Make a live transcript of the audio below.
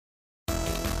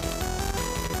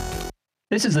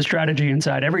This is the strategy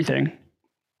inside everything.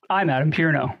 I'm Adam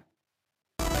Pierno.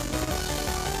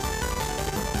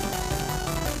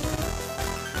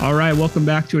 All right, welcome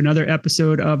back to another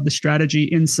episode of The Strategy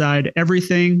Inside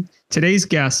Everything. Today's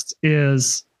guest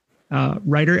is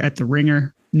writer at The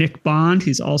Ringer, Nick Bond.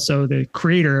 He's also the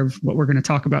creator of what we're going to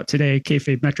talk about today,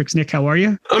 Kayfabe Metrics. Nick, how are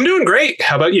you? I'm doing great.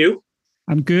 How about you?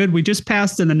 I'm good. We just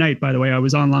passed in the night, by the way. I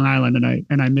was on Long Island tonight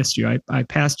and I missed you. I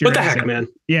passed your What the exit. heck, man?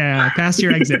 Yeah, I passed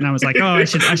your exit and I was like, oh, I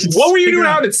should. What were you doing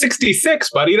out at 66,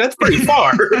 buddy? That's pretty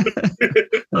far.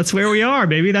 That's where we are,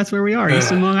 baby. That's where we are.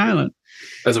 Eastern Long Island.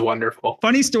 That's wonderful.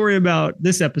 Funny story about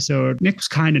this episode. Nick was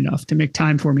kind enough to make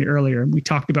time for me earlier. And we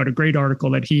talked about a great article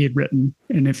that he had written.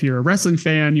 And if you're a wrestling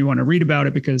fan, you want to read about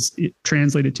it because it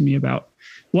translated to me about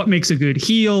what makes a good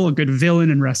heel, a good villain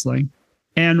in wrestling.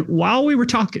 And while we were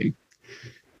talking,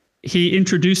 he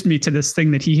introduced me to this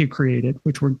thing that he had created,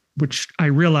 which I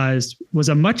realized was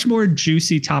a much more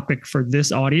juicy topic for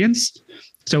this audience.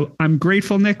 So I'm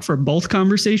grateful, Nick, for both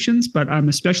conversations, but I'm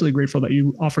especially grateful that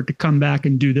you offered to come back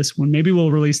and do this one. Maybe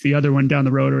we'll release the other one down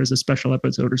the road or as a special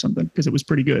episode or something, because it was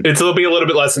pretty good. It'll be a little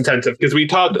bit less intensive because we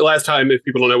talked last time, if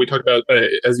people don't know, we talked about,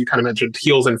 as you kind of mentioned,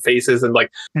 heels and faces and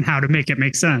how to make it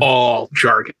make sense. All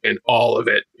jargon, all of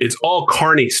it. It's all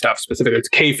carny stuff specifically. It's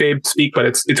kayfabe speak, but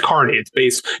it's carny. It's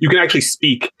based. You can actually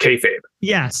speak kayfabe.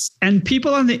 Yes. And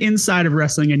people on the inside of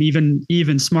wrestling and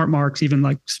even smart marks, even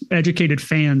like educated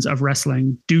fans of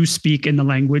wrestling do speak in the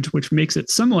language, which makes it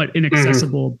somewhat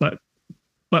inaccessible, but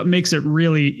makes it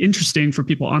really interesting for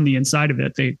people on the inside of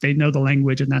it. They know the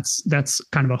language, and that's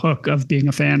kind of a hook of being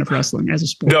a fan of wrestling as a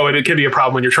sport. No, and it can be a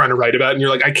problem when you're trying to write about it and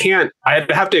you're like, I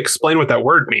have to explain what that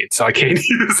word means, so I can't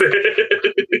use it.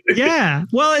 Yeah.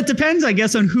 Well, it depends, I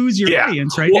guess, on who's your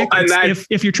audience, right? Well, Nick?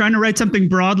 If you're trying to write something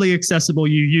broadly accessible,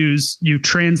 you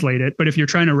translate it. But if you're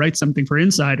trying to write something for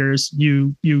insiders,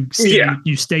 you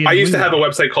stay. I used to have a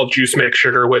website called Juice Make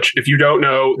Sugar, which, if you don't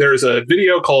know, there's a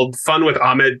video called Fun with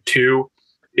Ahmed 2.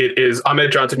 It is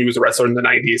Ahmed Johnson, who was a wrestler in the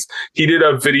 90s. He did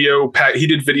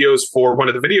videos for one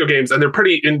of the video games, and they're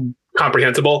pretty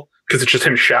incomprehensible because it's just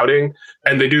him shouting,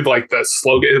 and they do like the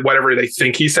slogan, whatever they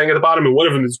think he's saying at the bottom, and one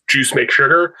of them is Juice Make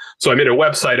Sugar. So I made a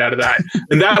website out of that,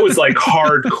 and that was like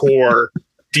hardcore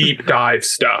deep dive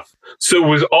stuff. So it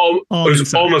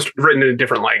was almost written in a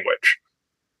different language.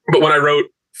 But when I wrote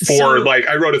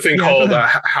I wrote a thing called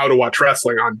How to Watch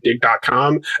Wrestling on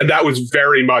dig.com, and that was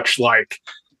very much like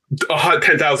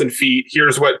 10,000 feet.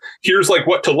 Here's what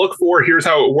to look for. Here's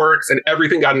how it works. And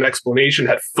everything got an explanation,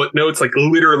 had footnotes, like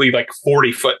literally like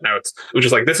 40 footnotes, which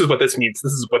is like, this is what this means.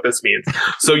 This is what this means.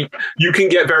 So you can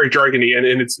get very jargony, and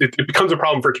it becomes a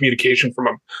problem for communication from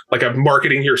a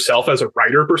marketing yourself as a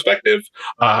writer perspective.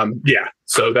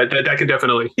 So that can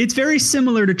definitely. It's very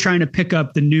similar to trying to pick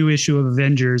up the new issue of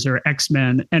Avengers or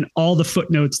X-Men and all the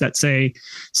footnotes that say,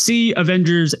 see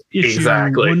Avengers issue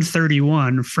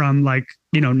 131 from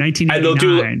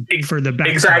 1989 for the back.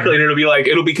 Exactly. And it'll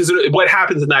be because what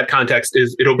happens in that context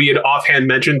is it'll be an offhand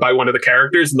mention by one of the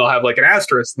characters, and they'll have like an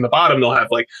asterisk in the bottom. They'll have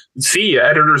like, see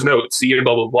editor's note, see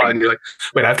blah, blah, blah. And you're like,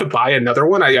 wait, I have to buy another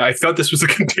one. I thought this was a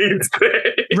contained thing.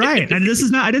 Right. And this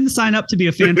is not, I didn't sign up to be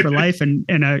a fan for life and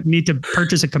I need to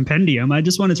purchase a compendium. I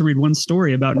just wanted to read one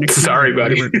story about Nick. Sorry,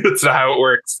 buddy. That's not how it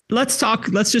works. Let's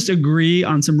just agree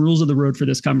on some rules of the road for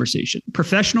this conversation.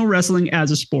 Professional wrestling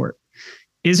as a sport.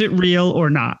 Is it real or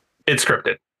not? It's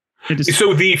scripted.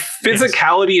 So the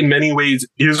physicality in many ways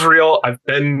is real. I've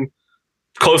been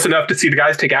close enough to see the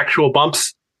guys take actual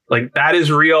bumps. Like, that is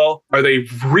real. Are they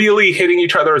really hitting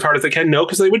each other as hard as they can? No,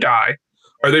 because they would die.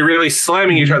 Are they really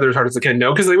slamming each other as hard as they can?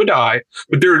 No, because they would die.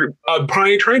 But they're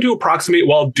trying to approximate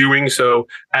while doing so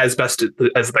as best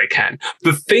as they can.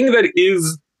 The thing that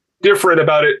is different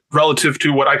about it relative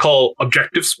to what I call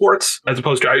objective sports, as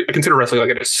opposed to, I consider wrestling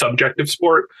like a subjective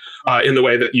sport in the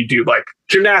way that you do like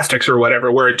gymnastics or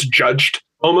whatever, where it's judged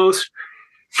almost,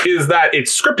 is that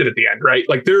it's scripted at the end, right?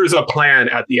 Like, there's a plan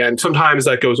at the end. Sometimes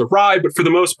that goes awry, but for the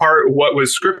most part, what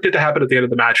was scripted to happen at the end of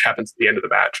the match happens at the end of the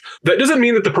match. That doesn't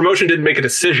mean that the promotion didn't make a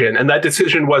decision, and that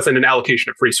decision wasn't an allocation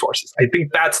of resources. I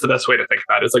think that's the best way to think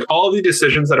about it. It's like all the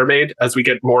decisions that are made, as we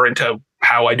get more into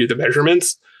how I do the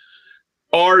measurements,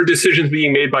 are decisions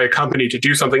being made by a company to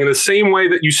do something in the same way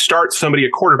that you start somebody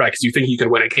at quarterback because you think you can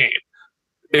win a game.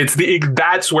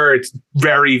 That's where it's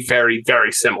very, very,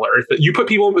 very similar. You put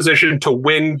people in position to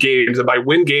win games, and by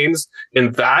win games,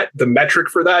 the metric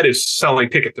for that is selling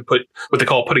tickets, to put what they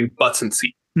call putting butts in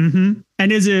seats. Mm-hmm.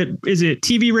 And is it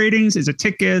TV ratings? Is it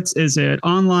tickets? Is it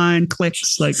online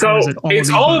clicks? Like, so is it it's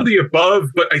all of the above.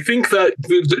 But I think that,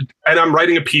 and I'm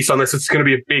writing a piece on this. It's going to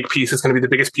be a big piece. It's going to be the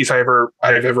biggest piece I've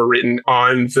ever written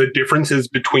on the differences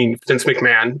between Vince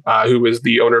McMahon, who was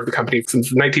the owner of the company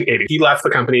since 1980. He left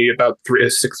the company about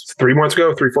 4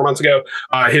 months ago.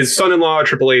 His son-in-law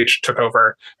Triple H took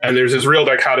over, and there's this real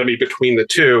dichotomy between the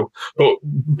two. But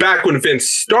back when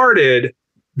Vince started,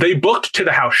 they booked to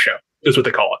the house show, is what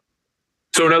they call it.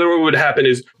 So another what would happen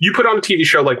is you put on a TV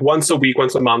show like once a week,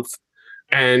 once a month,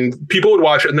 and people would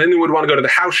watch it, and then they would want to go to the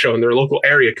house show in their local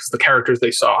area because the characters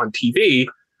they saw on TV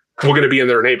were going to be in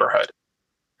their neighborhood.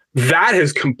 That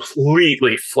has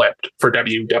completely flipped for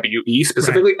WWE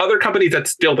specifically. Right. Other companies,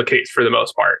 that's still the case for the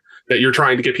most part, that you're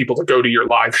trying to get people to go to your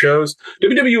live shows.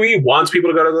 WWE wants people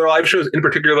to go to their live shows. In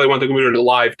particular, they want them to go to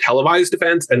live televised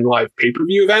events and live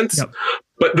pay-per-view events. Yep.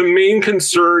 But the main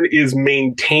concern is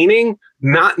maintaining,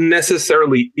 not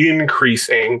necessarily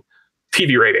increasing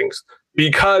TV ratings,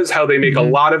 because how they make a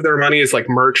lot of their money is like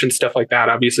merch and stuff like that.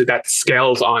 Obviously, that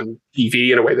scales on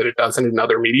TV in a way that it doesn't in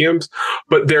other mediums,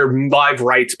 but their live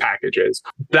rights packages,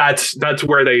 that's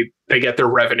where they get their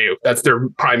revenue. That's their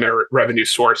primary revenue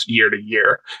source year to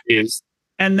year is.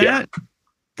 And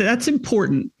that's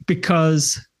important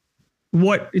because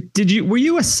were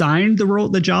you assigned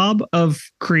the job of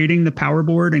creating the power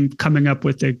board and coming up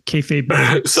with the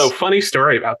kayfabe? So funny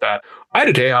story about that. I had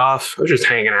a day off. I was just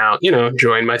hanging out,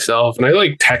 enjoying myself. And I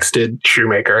texted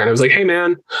Shoemaker and I was like, hey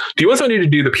man, do you want somebody to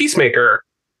do the Peacemaker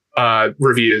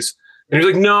reviews? And he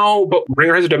was like, no, but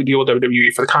Ringer has a deal with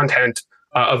WWE for the content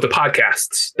of the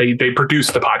podcasts. They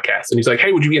produce the podcast. And he's like,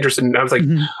 hey, would you be interested? And I was like,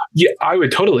 yeah, I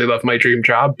would totally love my dream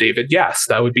job, David. Yes,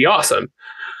 that would be awesome.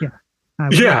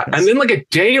 Yeah. And then a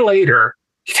day later,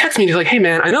 he texts me and he's like, hey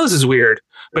man, I know this is weird,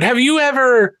 but have you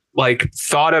ever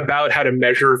thought about how to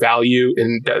measure value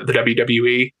in the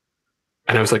WWE?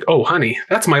 And I was like, oh honey,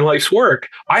 that's my life's work.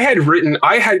 I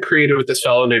had created with this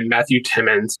fellow named Matthew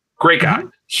Timmons, great guy.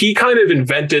 He kind of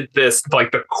invented this,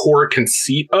 the core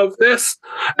conceit of this,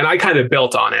 and I kind of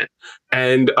built on it.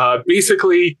 And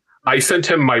basically I sent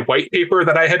him my white paper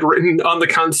that I had written on the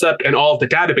concept and all of the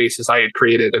databases I had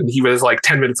created. And he was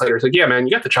 10 minutes later, he's like, yeah, man,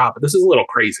 you got the job, but this is a little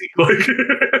crazy.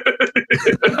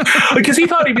 Because he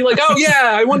thought he'd be like, oh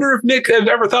yeah, I wonder if Nick had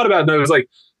ever thought about it. And I was like,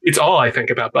 it's all I think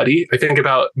about, buddy. I think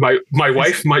about my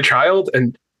wife, my child,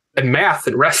 and math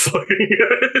and wrestling.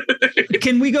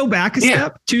 Can we go back a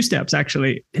step? 2 steps,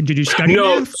 actually. Did you study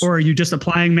math, or are you just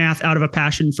applying math out of a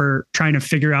passion for trying to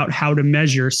figure out how to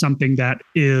measure something that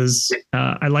is,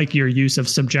 I like your use of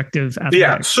subjective athletics.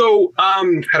 Yeah. So how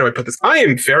do I put this? I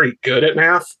am very good at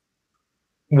math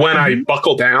when I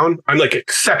buckle down. I'm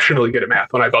exceptionally good at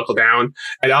math when I buckle down,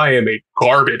 and I am a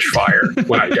garbage fire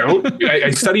when I don't.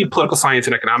 I studied political science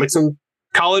and economics in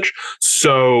college.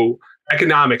 So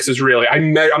economics is really,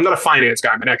 I'm not a finance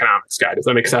guy, I'm an economics guy. Does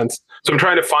that make sense? So I'm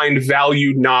trying to find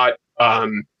value, not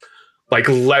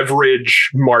leverage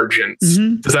margins.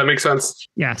 Does that make sense?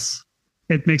 Yes,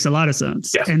 it makes a lot of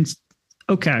sense. Yes. And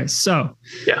okay, so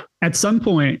at some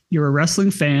point you're a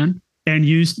wrestling fan and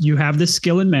you have this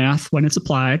skill in math when it's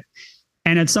applied.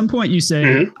 And at some point you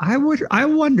say, I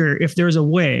wonder if there's a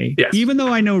way, even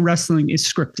though I know wrestling is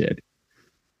scripted,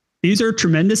 these are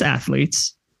tremendous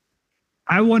athletes.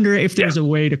 I wonder if there's a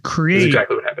way to create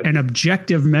an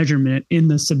objective measurement in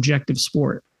the subjective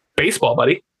sport. Baseball,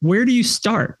 buddy. Where do you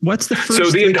start? What's the first?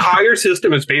 So the entire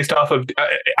system is based off of,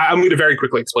 I'm going to very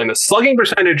quickly explain this. Slugging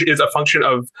percentage is a function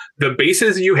of the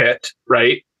bases you hit,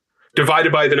 right?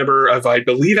 Divided by the number of, I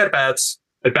believe, at bats.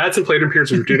 At bats and plate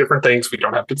appearances are 2 different things. We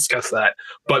don't have to discuss that.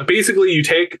 But basically, you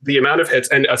take the amount of hits,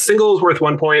 and a single is worth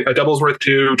 1 point, a double is worth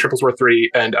 2, triple's worth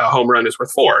 3, and a home run is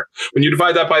worth 4. When you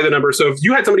divide that by the number, so if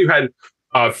you had somebody who had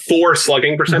 4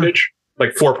 slugging percentage,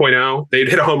 4.0, they'd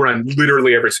hit a home run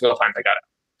literally every single time they got it.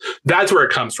 That's where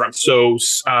it comes from. So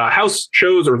house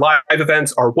shows or live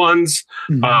events are 1s.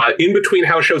 In between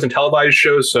house shows and televised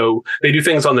shows, so they do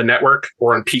things on the network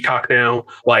or on Peacock now,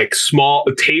 small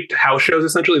taped house shows,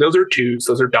 essentially. Those are 2s,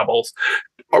 those are doubles.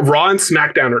 Raw and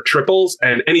SmackDown are triples,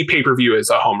 and any pay-per-view is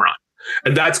a home run.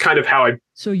 And that's kind of how I...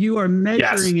 So you are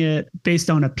measuring it based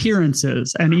on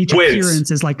appearances, and each appearance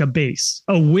is like a base.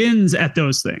 Wins at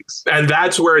those things. And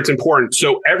that's where it's important.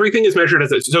 So everything is measured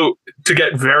as... So to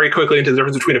get very quickly into the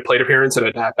difference between a plate appearance and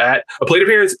an at-bat, a plate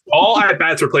appearance, all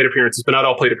at-bats are plate appearances, but not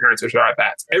all plate appearances are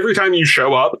at-bats. Every time you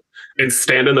show up and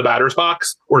stand in the batter's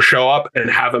box or show up and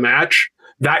have a match,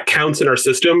 that counts in our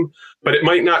system. But it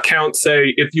might not count,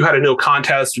 say, if you had a no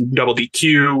contest, double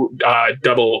DQ,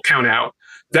 double count out.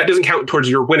 That doesn't count towards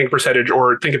your winning percentage,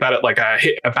 or think about it like a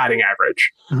batting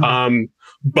average.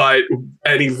 but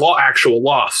any actual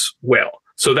loss will.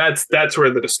 So that's where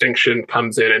the distinction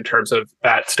comes in terms of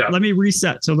that stuff. Let me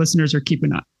reset so listeners are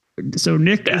keeping up. So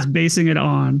Nick is basing it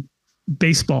on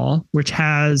baseball, which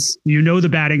has, the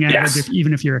batting average,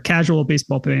 even if you're a casual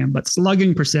baseball fan, but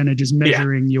slugging percentage is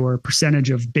measuring your percentage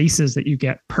of bases that you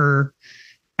get per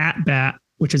at bat,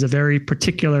 which is a very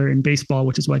particular in baseball,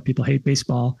 which is why people hate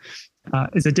baseball,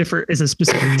 is a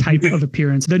specific type of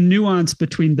appearance. The nuance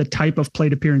between the type of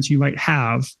plate appearance you might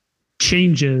have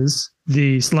changes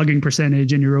the slugging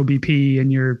percentage and your OBP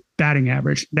and your batting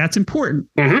average. That's important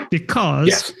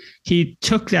because he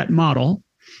took that model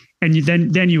and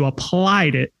then you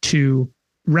applied it to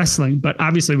wrestling. But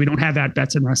obviously we don't have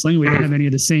at-bats in wrestling. We don't have any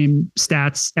of the same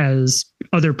stats as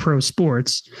other pro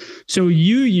sports. So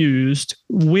you used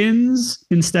wins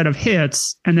instead of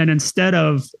hits. And then instead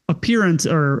of appearance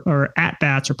or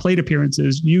at-bats or plate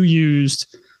appearances, you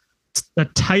used the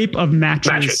type of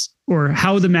matches or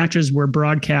how the matches were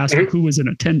broadcast or who was in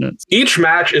attendance. Each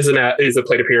match is a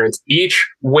plate appearance. Each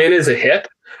win is a hit.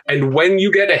 And when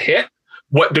you get a hit,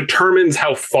 what determines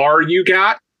how far you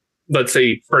got, let's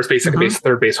say first base, second base,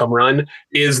 third base, home run,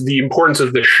 is the importance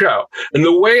of the show. And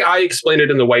the way I explained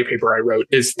it in the white paper I wrote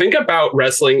is think about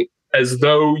wrestling as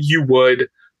though you would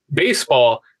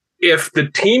baseball. If the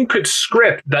team could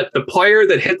script that the player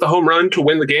that hit the home run to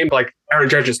win the game, like Aaron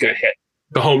Judge is going to hit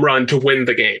the home run to win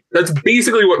the game. That's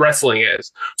basically what wrestling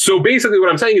is. So basically what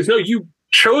I'm saying is, no, you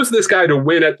chose this guy to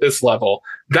win at this level.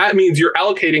 That means you're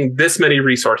allocating this many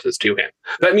resources to him.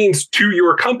 That means to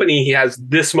your company, he has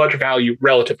this much value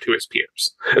relative to his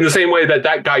peers. In the same way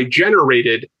that guy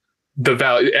generated the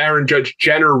value, Aaron Judge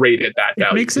generated that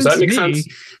value. Does that make sense?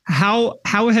 How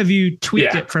have you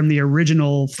tweaked it from the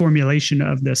original formulation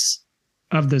of this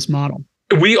model?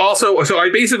 So I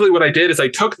basically, what I did is I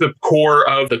took the core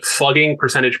of the slugging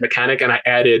percentage mechanic and I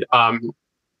added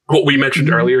what we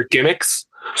mentioned earlier, gimmicks.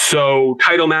 So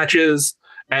title matches,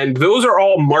 and those are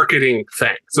all marketing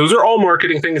things. Those are all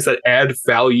marketing things that add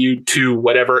value to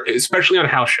whatever, especially on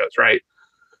house shows, right?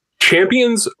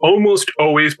 Champions almost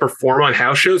always perform on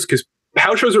house shows because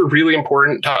house shows are really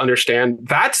important to understand.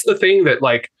 That's the thing that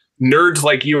like nerds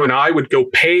like you and I would go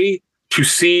pay to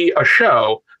see a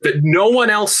show that no one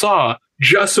else saw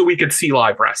just so we could see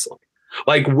live wrestling.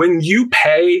 Like when you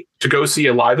pay to go see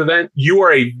a live event, you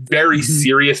are a very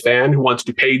serious fan who wants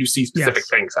to pay to see specific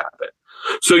things happen.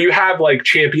 So you have like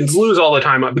champions lose all the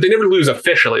time, but they never lose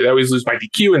officially. They always lose by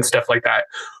DQ and stuff like that.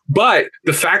 But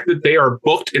the fact that they are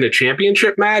booked in a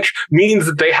championship match means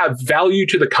that they have value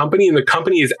to the company and the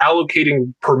company is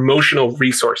allocating promotional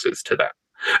resources to them.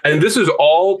 And this is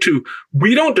all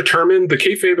we don't determine, the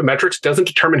kayfabe metrics doesn't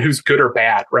determine who's good or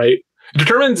bad, right? It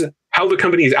determines how the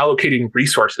company is allocating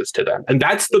resources to them. And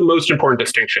that's the most important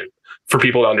distinction for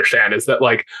people to understand, is that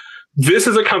like, this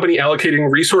is a company allocating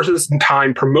resources and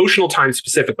time, promotional time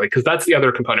specifically, because that's the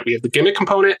other component. We have the gimmick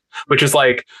component, which is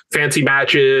like fancy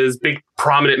matches, big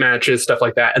prominent matches, stuff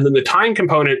like that. And then the time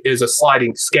component is a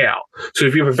sliding scale. So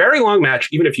if you have a very long match,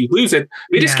 even if you lose it,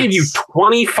 they just give you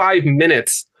 25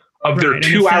 minutes of their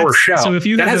 2-hour show. So if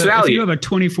you have a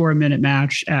 24-minute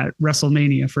match at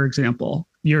WrestleMania, for example,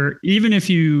 even if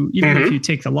you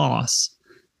take the loss,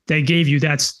 they gave you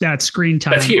that screen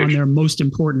time on their most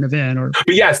important event.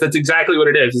 But yes, that's exactly what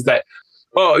it is. Is that,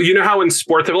 you know how in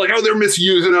sports they're like, they're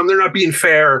misusing them, they're not being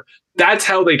fair. That's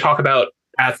how they talk about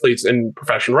athletes in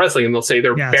professional wrestling, and they'll say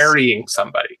they're burying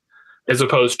somebody as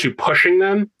opposed to pushing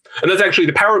them. And that's actually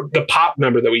the power. The pop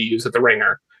number that we use at the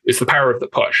Ringer is the power of the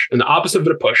push, and the opposite of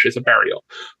a push is a burial.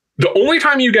 The only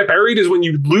time you get buried is when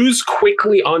you lose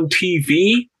quickly on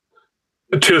TV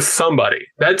to somebody.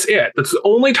 That's it. That's the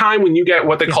only time when you get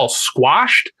what they call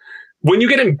squashed. When you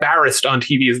get embarrassed on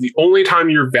TV is the only time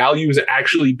your value is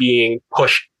actually being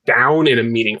pushed down in a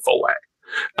meaningful way.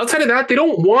 Outside of that, they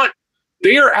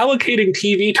are allocating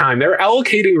TV time. They're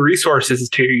allocating resources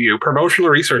to you, promotional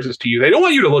resources to you. They don't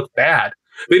want you to look bad.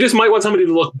 They just might want somebody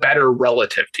to look better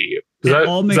relative to you. Does that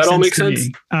all make sense?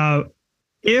 Okay,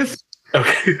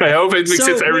 I hope it makes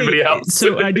sense to everybody else.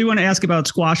 So I do want to ask about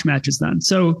squash matches then.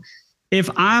 So if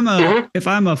I'm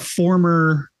a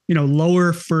former,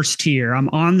 lower first tier, I'm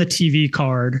on the TV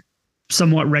card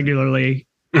somewhat regularly.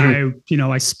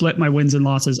 I split my wins and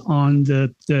losses on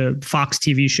the Fox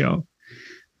TV show.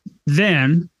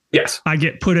 Then I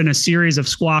get put in a series of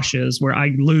squashes where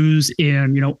I lose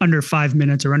in, under 5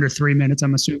 minutes or under 3 minutes,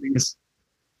 I'm assuming.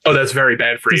 That's very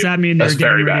bad for you. Does that mean they're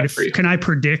getting ready to, can I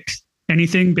predict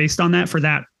anything based on that for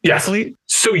that athlete?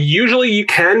 So usually you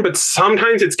can, but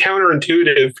sometimes it's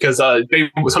counterintuitive because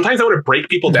sometimes they want to break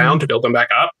people down to build them back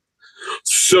up.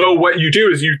 So what you do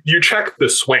is you check the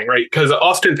swing, right? Because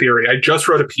Austin Theory, I just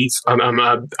wrote a piece. I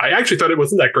actually thought it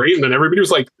wasn't that great, and then everybody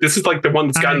was like, "This is like the one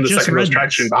that's gotten the second most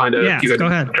traction behind it." Yeah, go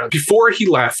ahead. Before he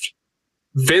left,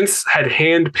 Vince had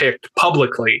handpicked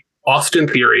publicly Austin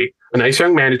Theory, a nice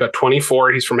young man. He's about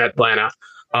 24. He's from Atlanta.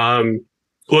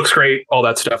 Looks great, all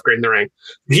that stuff, great in the ring.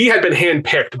 He had been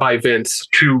handpicked by Vince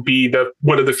to be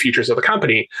one of the features of the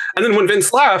company. And then when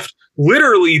Vince left,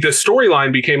 literally the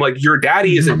storyline became like, your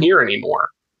daddy isn't here anymore.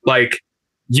 Like,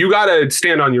 you got to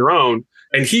stand on your own.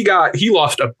 And he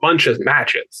lost a bunch of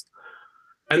matches.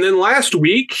 And then last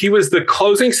week, he was the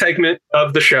closing segment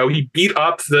of the show. He beat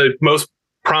up the most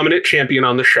prominent champion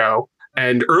on the show.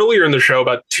 And earlier in the show,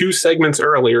 about 2 segments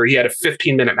earlier, he had a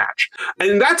 15-minute match.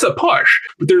 And that's a push,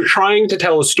 but they're trying to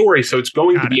tell a story, so it's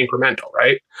going to be incremental,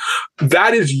 right?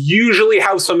 That is usually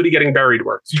how somebody getting buried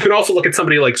works. You can also look at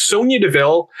somebody like Sonya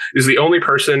Deville is the only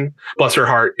person, bless her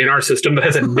heart, in our system that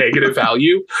has a negative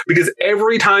value, because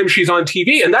every time she's on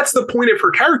TV, and that's the point of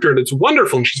her character, and it's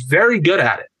wonderful, and she's very good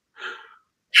at it.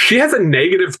 She has a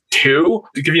 -2.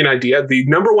 To give you an idea, the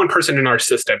number 1 person in our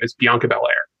system is Bianca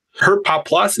Belair. Her Pop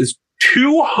Plus is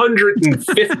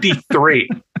 253.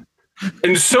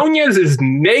 And Sonya's is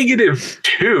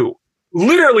 -2.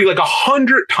 Literally like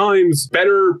 100 times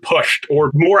better pushed, or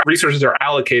more resources are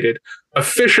allocated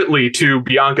efficiently to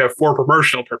Bianca for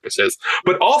promotional purposes.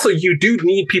 But also you do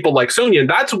need people like Sonya. And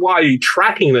that's why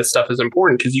tracking this stuff is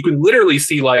important, because you can literally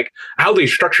see like how they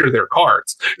structure their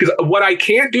cards. Because what I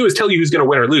can't do is tell you who's going to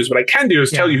win or lose. What I can do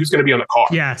is tell you who's going to be on the card.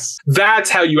 Yes.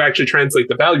 That's how you actually translate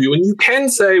the value. And you can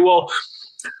say, well,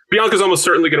 Bianca's almost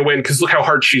certainly going to win because look how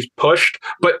hard she's pushed.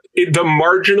 But the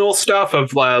marginal stuff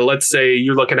of, let's say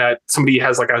you're looking at somebody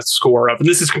has like a score of, and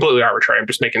this is completely arbitrary, I'm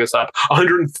just making this up,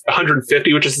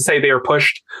 150, which is to say they are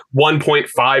pushed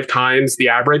 1.5 times the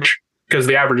average, because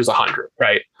the average is 100,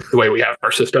 right? The way we have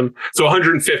our system. So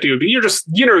 150 would be, you're just,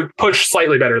 pushed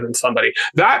slightly better than somebody.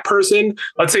 That person,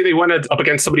 let's say they went up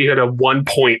against somebody who had a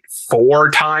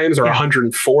 1.4 times or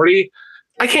 140.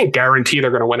 I can't guarantee they're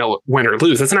going to win or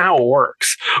lose. That's not how it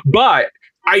works. But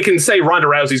I can say Ronda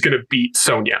Rousey's going to beat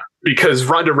Sonya, because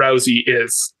Ronda Rousey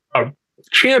is a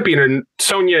champion and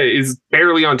Sonya is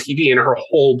barely on TV, and her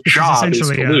whole job is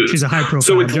to lose. She's a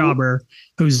high-profile jobber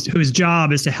whose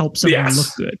job is to help someone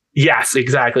look good. Yes,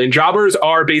 exactly. And jobbers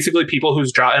are basically people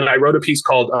whose job, and I wrote a piece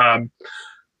called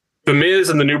The Miz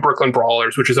and the New Brooklyn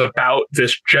Brawlers, which is about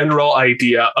this general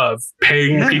idea of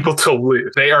paying people to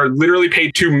lose. They are literally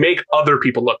paid to make other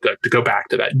people look good, to go back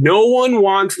to that. No one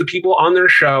wants the people on their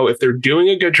show, if they're doing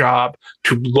a good job,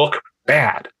 to look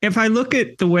bad. If I look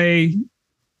at the way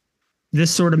this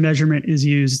sort of measurement is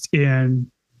used in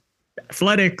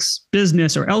athletics,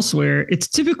 business, or elsewhere, it's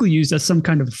typically used as some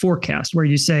kind of forecast where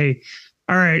you say,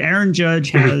 all right, Aaron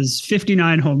Judge has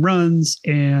 59 home runs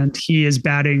and he is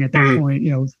batting at that point,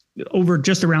 over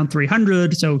just around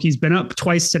 300. So he's been up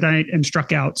twice tonight and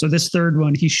struck out. So this third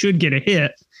one, he should get a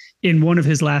hit in one of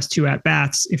his last 2 at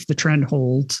bats if the trend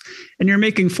holds. And you're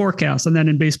making forecasts. And then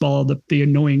in baseball, the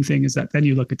annoying thing is that then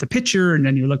you look at the pitcher, and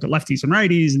then you look at lefties and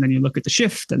righties, and then you look at the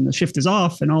shift, and the shift is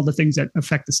off, and all the things that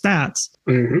affect the stats.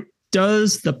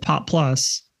 Does the Pop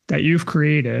Plus that you've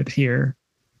created here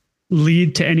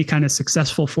lead to any kind of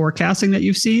successful forecasting that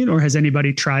you've seen, or has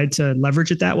anybody tried to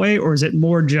leverage it that way? Or is it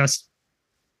more just...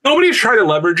 Nobody's tried to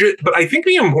leverage it, but I think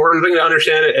the important thing to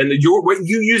understand it, and what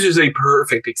you use is a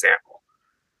perfect example.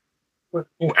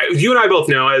 You and I both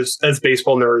know as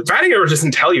baseball nerds, batting average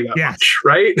doesn't tell you that much,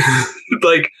 right?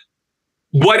 Like,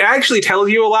 what actually tells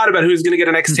you a lot about who's going to get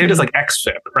an X10 is like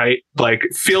XFIP, right? Like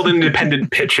field independent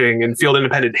pitching and field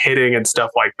independent hitting and stuff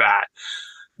like that.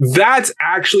 That's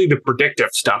actually the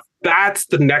predictive stuff. That's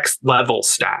the next level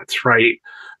stats, right?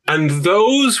 And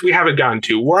those we haven't gotten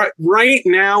to. Right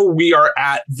now, we are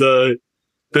at the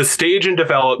stage in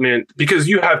development, because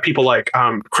you have people like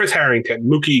Chris Harrington,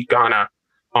 Mookie Ghana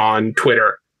on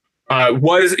Twitter,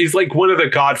 is like one of the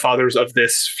godfathers of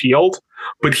this field,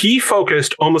 but he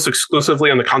focused almost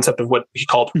exclusively on the concept of what he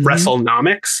called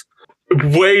WrestleNomics.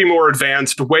 Way more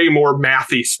advanced, way more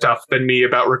mathy stuff than me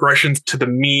about regressions to the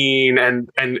mean and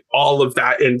all of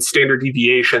that, and standard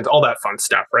deviations, all that fun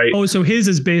stuff, right? Oh, so his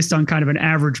is based on kind of an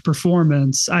average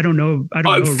performance. I don't know.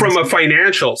 From a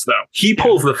financials, though. He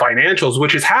pulls the financials,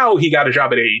 which is how he got a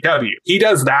job at AEW. He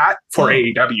does that for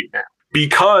AEW now,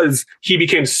 because he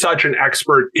became such an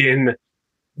expert in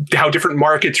how different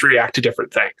markets react to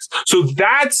different things. So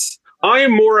I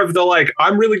am more of the, like,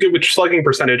 I'm really good with slugging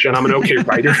percentage and I'm an okay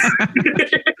writer.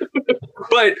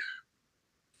 But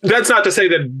that's not to say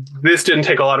that this didn't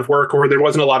take a lot of work, or there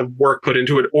wasn't a lot of work put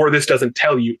into it, or this doesn't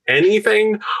tell you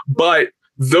anything. But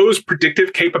those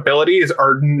predictive capabilities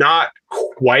are not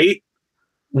quite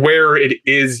where it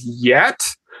is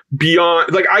yet.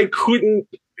 Beyond, like, I couldn't,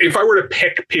 if I were to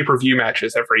pick pay-per-view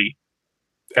matches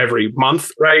every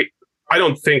month, right? I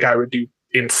don't think I would do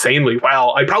insanely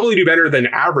well. I'd probably do better than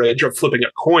average of flipping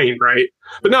a coin, right?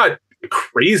 But not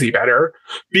crazy better,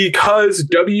 because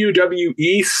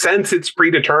WWE, since it's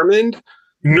predetermined,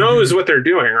 knows what they're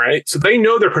doing, right? So they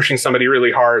know they're pushing somebody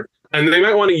really hard, and they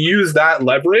might want to use that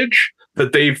leverage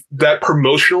that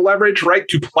promotional leverage, right,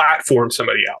 to platform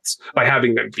somebody else by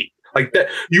having them beat. Like that,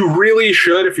 you really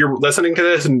should, if you're listening to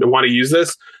this and want to use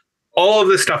this, all of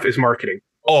this stuff is marketing.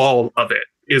 All of it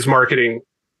is marketing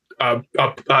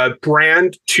a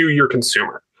brand to your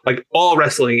consumer. Like all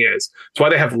wrestling is.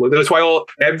 That's why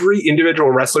every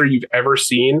individual wrestler you've ever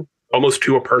seen, almost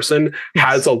to a person,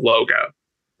 has a logo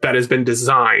that has been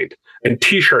designed, and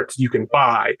t-shirts you can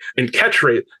buy, and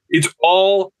catchphrase. It's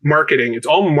all marketing. It's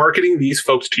all marketing these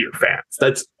folks to your fans.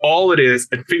 That's all it is.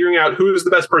 And figuring out who's the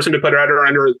best person to put at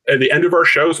the end of our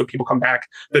show, so people come back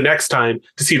the next time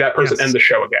to see that person end the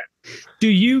show again. Do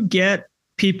you get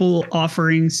people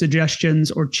offering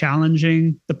suggestions or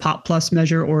challenging the Pop Plus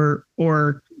measure,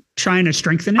 or trying to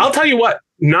strengthen it? I'll tell you what,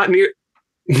 not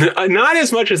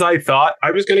as much as I thought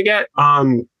I was going to get.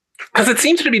 Because it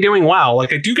seems to be doing well.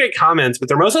 Like, I do get comments, but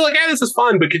they're mostly like, "Yeah, this is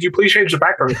fun, but could you please change the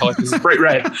background color because it's bright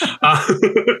red?"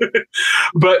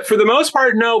 But for the most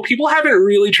part, no, people haven't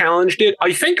really challenged it.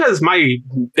 I think because my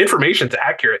information's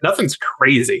accurate, nothing's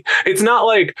crazy. It's not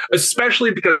like,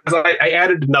 especially because I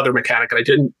added another mechanic, and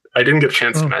I didn't get a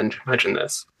chance to mention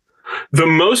this. The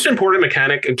most important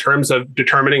mechanic in terms of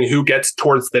determining who gets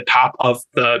towards the top of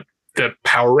the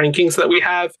power rankings that we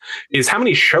have is how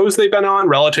many shows they've been on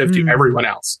relative to everyone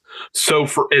else. So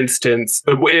for instance,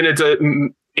 and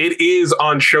it is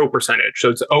on show percentage.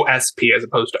 So it's OSP as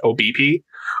opposed to OBP.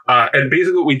 And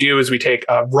basically what we do is we take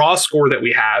a raw score that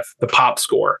we have, the pop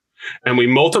score, and we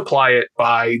multiply it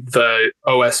by the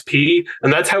OSP.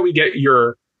 And that's how we get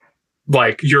your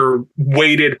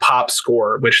weighted pop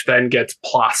score, which then gets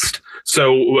plussed.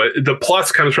 So the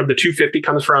plus comes from the 250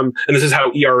 comes from, and this is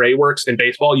how ERA works in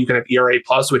baseball. You can have ERA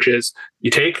plus, which is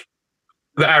you take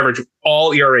the average,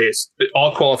 all ERAs,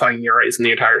 all qualifying ERAs in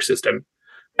the entire system,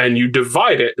 and you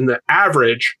divide it in the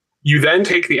average. You then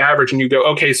take the average and you go,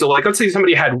 okay, so like, let's say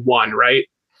somebody had 1, right?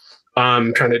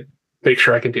 I'm trying to make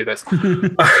sure I can do this.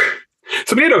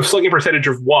 Somebody had a slugging percentage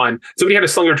of 1. Somebody had a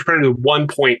slugging percentage of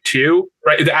 1.2,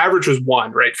 right? The average was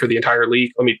 1, right, for the entire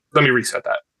league. Let me reset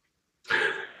that.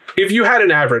 If you had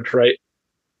an average, right,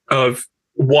 of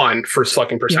 1 for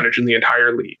slugging percentage in the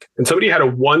entire league, and somebody had a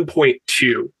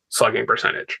 1.2 slugging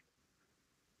percentage,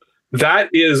 that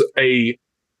is a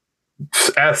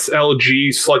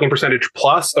SLG slugging percentage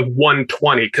plus of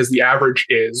 120, because the average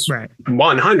is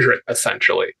 100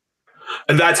 essentially.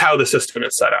 And that's how the system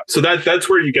is set up. So that's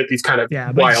where you get these kind of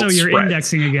wild so you're spreads.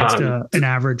 Indexing against an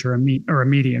average or a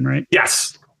median, right?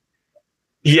 Yes.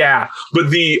 Yeah. But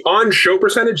the on-show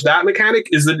percentage, that mechanic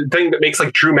is the thing that makes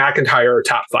like Drew McIntyre a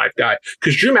top 5 guy.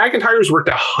 Because Drew McIntyre's worked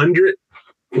 100.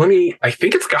 I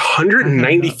think it's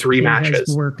 193 matches.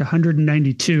 Has worked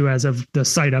 192 as of the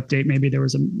site update. Maybe there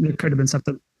could have been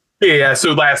something. Yeah.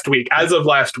 So as of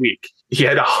last week, he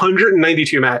had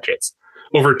 192 matches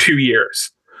over 2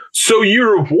 years. So you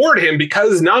reward him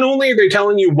because not only are they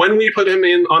telling you when we put him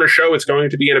in on a show, it's going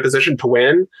to be in a position to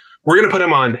win. We're going to put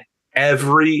him on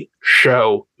every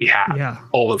show we have,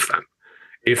 all of them.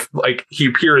 If like he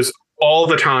appears all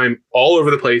the time, all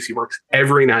over the place, he works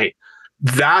every night.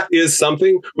 That is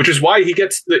something, which is why he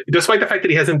gets, despite the fact that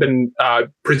he hasn't been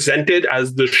presented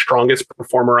as the strongest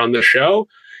performer on the show,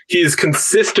 he is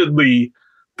consistently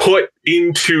put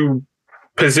into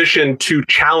position to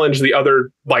challenge the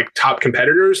other like top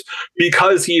competitors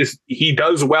because he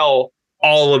does well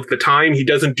all of the time. He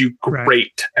doesn't do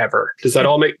great ever. Does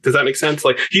that make sense?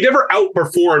 Like he never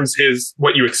outperforms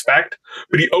what you expect,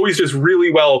 but he always does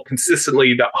really well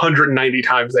consistently the 190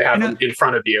 times they have him in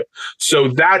front of you. So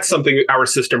that's something our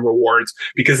system rewards,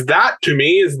 because that to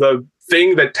me is the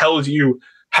thing that tells you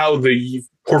how the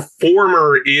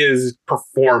performer is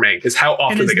performing, is how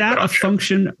often and is they get that a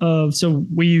function of, so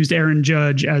we used Aaron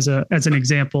Judge as an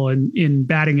example in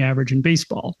batting average in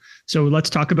baseball. So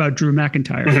let's talk about Drew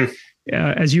McIntyre. Mm-hmm.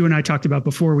 As you and I talked about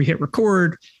before we hit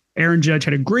record, Aaron Judge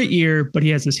had a great year, but he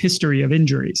has this history of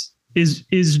injuries.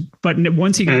 But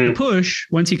once he got the push,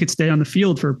 once he could stay on the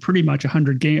field for pretty much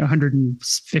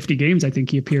 150 games, I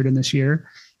think he appeared in this year,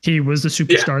 he was the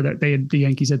superstar that the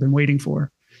Yankees had been waiting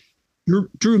for.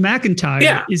 Drew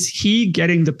McIntyre, is he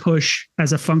getting the push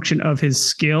as a function of his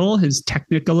skill, his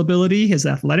technical ability, his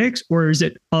athletics, or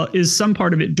is some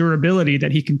part of it durability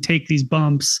that he can take these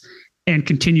bumps and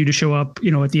continue to show up,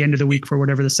 at the end of the week for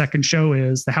whatever the second show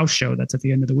is, the house show that's at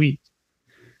the end of the week?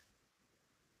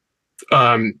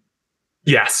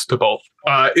 Yes, to both.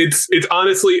 It's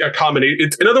honestly a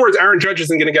combination. In other words, Aaron Judge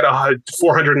isn't going to get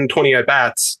 420 at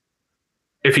bats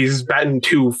if he's batting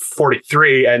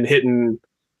 243 and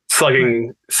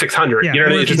slugging 600. Yeah, you know what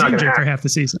I mean? It's just not going to happen for half the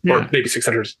season, or maybe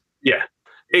 600. Yeah,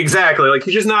 exactly. Like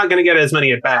he's just not going to get as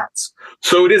many at bats.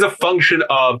 So it is a function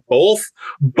of both.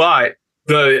 But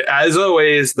as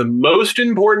always, the most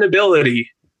important ability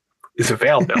is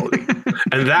availability.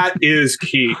 And that is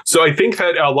key. So I think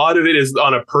that a lot of it is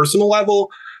on a personal level,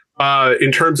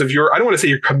 in terms of I don't want to say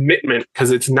your commitment,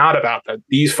 because it's not about that.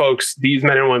 These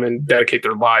men and women dedicate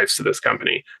their lives to this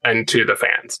company and to the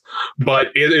fans. But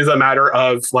it is a matter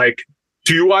of like,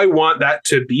 do I want that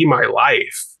to be my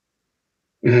life?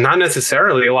 Not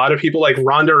necessarily. A lot of people like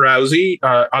Ronda Rousey,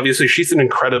 obviously she's an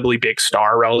incredibly big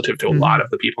star relative to a lot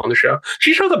of the people on the show.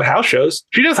 She shows up at house shows.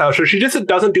 She does house shows. She just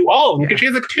doesn't do all of them because she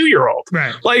has a 2-year-old.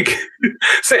 Right. Like,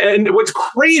 and what's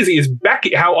crazy is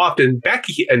how often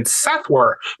Becky and Seth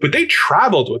were, but they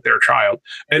traveled with their child.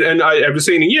 And I was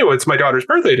saying to you, it's my daughter's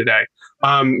birthday today.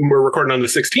 We're recording on the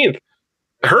 16th.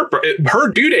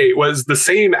 Her due date was the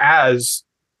same as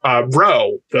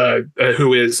Roe,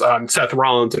 who is Seth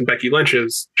Rollins and Becky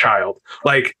Lynch's child.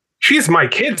 Like, she's my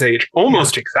kid's age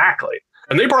almost exactly.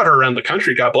 And they brought her around the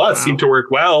country. God bless. Wow. Seemed to work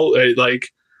well.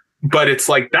 But it's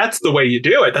like, that's the way you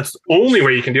do it. That's the only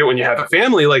way you can do it when you have a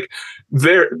family. Like,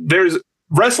 there's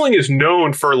wrestling is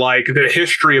known for like the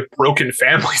history of broken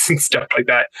families and stuff like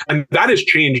that. And that has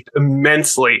changed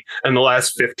immensely in the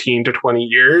last 15 to 20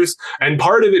 years. And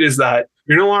part of it is that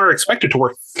you're no longer expected to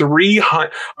work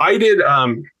 300. I did,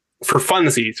 for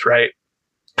funsies, right?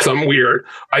 Something weird.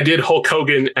 I did Hulk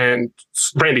Hogan and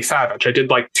Randy Savage. I did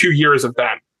like 2 years of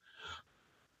them.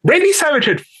 Randy Savage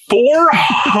had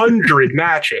 400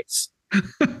 matches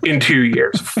in 2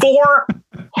 years.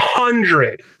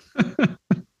 400.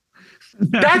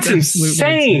 That's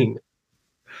insane.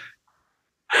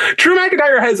 Drew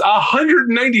McIntyre has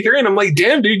 193, and I'm like,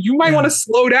 damn, dude, you might want to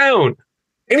slow down.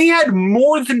 And he had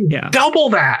more than double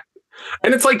that.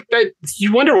 And it's like that.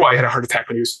 You wonder why he had a heart attack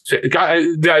when he was got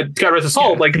rest of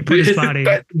soul. Like, his body,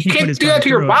 you can't do that to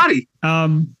your body.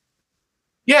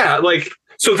 Yeah, like,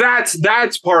 so that's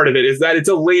part of it, is that it's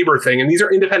a labor thing, and these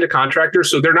are independent contractors,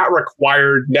 so they're not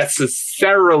required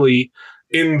necessarily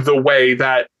in the way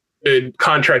that a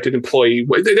contracted employee.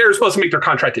 They're supposed to make their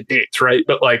contracted dates, right?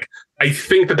 But like, I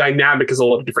think the dynamic is a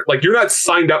little different. Like, you're not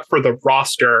signed up for the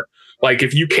roster. Like,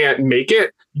 if you can't make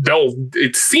it,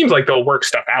 it seems like they'll work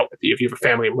stuff out with you if you have a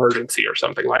family emergency or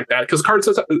something like that. Because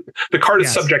the card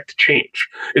is subject to change.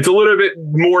 It's a little bit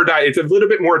more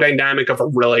dynamic of a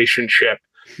relationship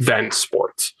than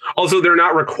sports. Also, they're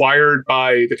not required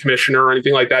by the commissioner or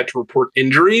anything like that to report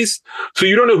injuries. So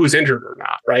you don't know who's injured or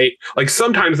not, right? Like,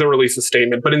 sometimes they'll release a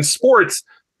statement, but in sports,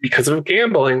 because of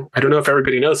gambling, I don't know if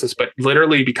everybody knows this, but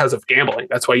literally because of gambling,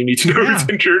 that's why you need to know who's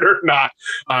injured or not.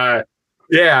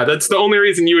 That's the only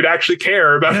reason you would actually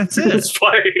care about this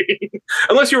play.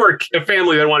 Unless you were a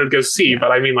family that wanted to go see,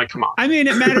 but I mean, like, come on. I mean,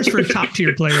 it matters for top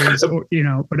tier players,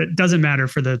 but it doesn't matter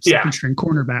for the second string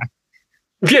cornerback.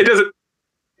 Yeah, it doesn't.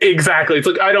 Exactly. It's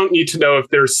like, I don't need to know if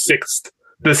there's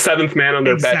the seventh man on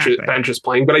their bench is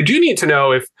playing, but I do need to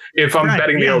know if I'm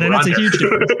betting the over under. That's a huge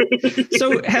difference.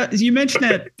 So you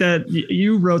mentioned that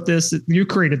you wrote this, you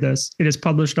created this. It is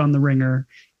published on The Ringer,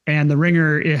 and The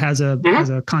Ringer, it has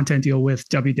a content deal with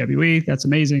WWE. That's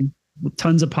amazing.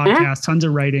 Tons of podcasts, tons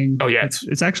of writing. Oh yeah,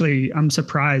 it's actually, I'm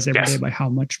surprised every day by how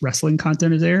much wrestling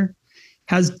content is there.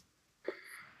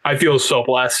 I feel so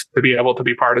blessed to be able to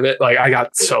be part of it. Like, I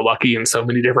got so lucky in so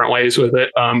many different ways with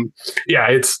it.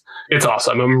 It's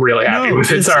awesome. I'm really happy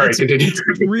with it. Sorry, continue.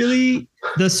 Really,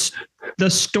 the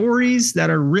stories that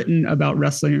are written about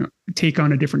wrestling take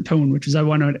on a different tone, which is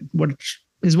what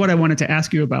I wanted to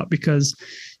ask you about. Because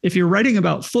if you're writing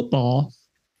about football,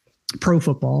 pro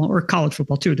football or college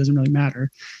football too, it doesn't really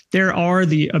matter. There are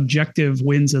the objective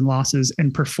wins and losses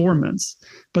and performance,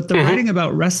 but the writing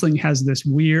about wrestling has this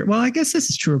weird, well, I guess this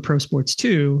is true of pro sports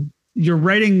too. You're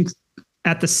writing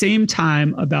at the same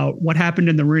time about what happened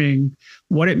in the ring,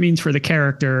 what it means for the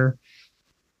character,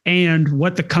 and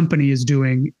what the company is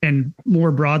doing. And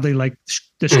more broadly, like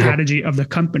the strategy of the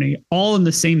company, all in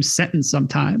the same sentence.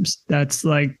 Sometimes that's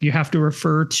like, you have to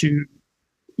refer to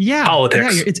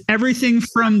politics. Yeah, it's everything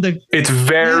from the. It's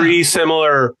very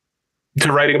similar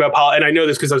to writing about politics. And I know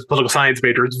this because I was a political science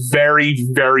major. It's very,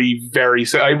 very, very.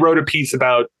 So I wrote a piece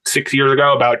about 6 years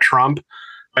ago about Trump.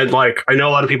 And like, I know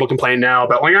a lot of people complain now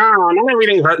about like,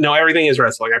 everything is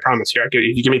wrestling. I promise you.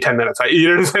 You give me 10 minutes. You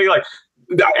know what I'm saying? Like,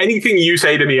 anything you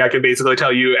say to me, I can basically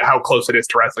tell you how close it is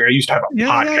to wrestling. I used to have a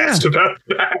podcast about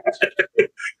that.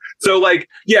 So like,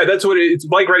 yeah, that's what it's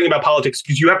like writing about politics,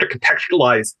 because you have to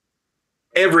contextualize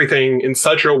everything in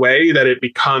such a way that it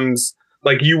becomes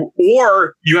like you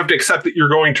have to accept that you're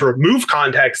going to remove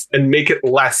context and make it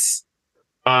less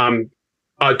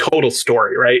a total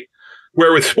story, right?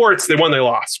 Where with sports, they won, they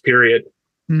lost, period.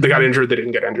 They got injured, they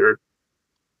didn't get injured.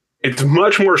 It's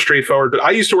much more straightforward. But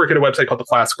I used to work at a website called The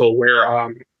Classical,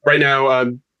 where right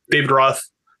now, David Roth,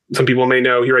 some people may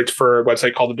know, he writes for a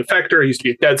website called The Defector. He used to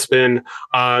be at Deadspin.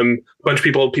 A bunch of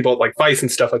people like Vice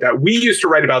and stuff like that. We used to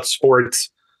write about sports,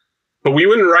 but we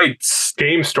wouldn't write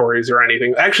game stories or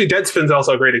anything. Actually, Deadspin's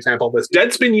also a great example of this.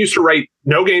 Deadspin used to write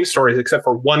no game stories except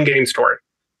for one game story.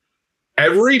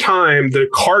 Every time the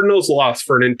Cardinals lost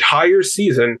for an entire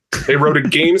season, they wrote a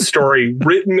game story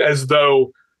written as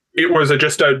though it was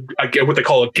just what they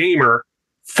call a gamer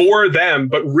for them,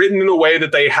 but written in a way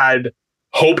that they had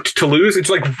hoped to lose. It's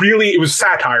like really, it was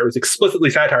satire. It was explicitly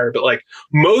satire. But like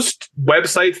most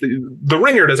websites, the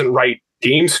Ringer doesn't write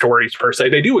game stories per se.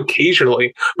 They do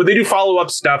occasionally, but they do follow up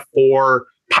stuff for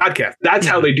podcasts. That's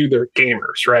how they do their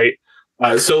gamers, right?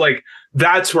 So like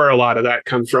that's where a lot of that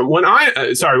comes from. When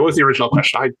sorry, what was the original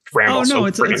question? I rambled. Oh no,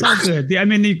 it's all good. I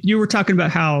mean, you were talking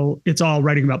about how it's all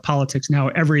writing about politics now.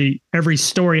 Every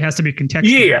story has to be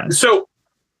contextualized. Yeah. So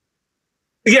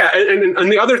yeah,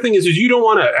 and the other thing is you don't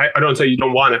want to. I don't say you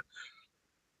don't want to.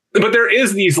 But there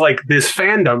is this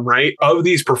fandom, right, of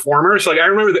these performers. Like I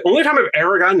remember the only time I've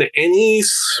ever gotten any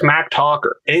smack talk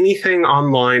or anything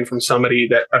online from somebody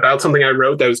about something I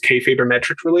wrote that was kayfabe or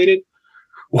metrics related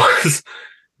was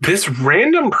this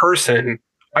random person.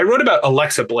 I wrote about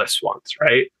Alexa Bliss once,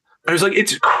 right? I was like,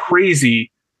 it's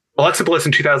crazy. Alexa Bliss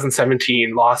in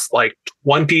 2017 lost like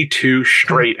 22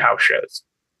 straight house shows.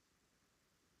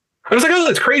 I was like, oh,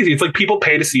 that's crazy. It's like people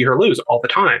pay to see her lose all the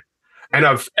time. And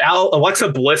Alexa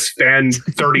Bliss fan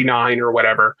 39 or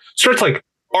whatever starts like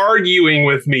arguing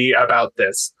with me about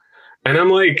this. And I'm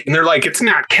like, and they're like, it's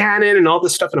not canon and all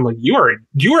this stuff. And I'm like, you are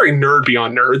a nerd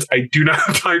beyond nerds. I do not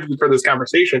have time for this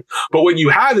conversation. But what you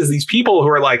have is these people who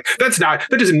are like, that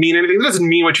doesn't mean anything. That doesn't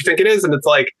mean what you think it is. And it's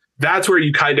like, that's where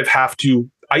you kind of have to,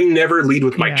 I never lead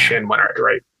with my chin when I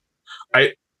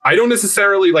write. I don't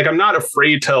necessarily I'm not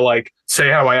afraid to like say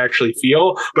how I actually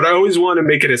feel, but I always want to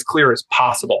make it as clear as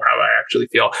possible how I actually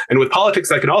feel. And with politics,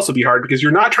 that can also be hard because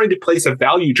you're not trying to place a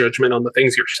value judgment on the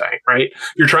things you're saying, right?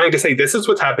 You're trying to say, this is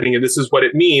what's happening and this is what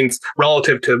it means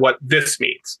relative to what this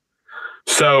means.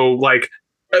 So like,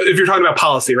 if you're talking about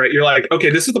policy, right? You're like, okay,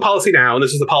 this is the policy now, and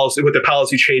this is the policy, what the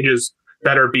policy changes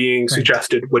that are being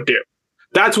suggested would do.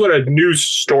 That's what a news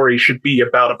story should be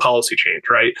about, a policy change,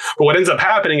 right? But what ends up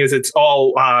happening is it's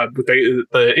all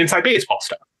the inside baseball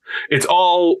stuff. It's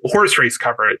all horse race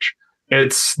coverage.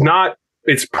 It's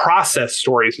process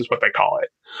stories is what they call it.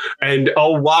 And a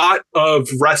lot of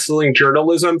wrestling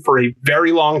journalism for a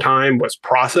very long time was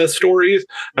process stories.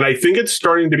 And I think it's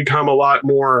starting to become a lot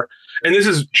more. And this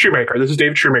is Shoemaker. This is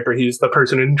David Shoemaker. He's the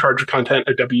person in charge of content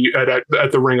at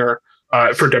the Ringer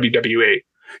for WWE.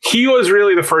 He was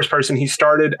really the first person. He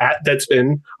started at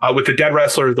Deadspin with the Dead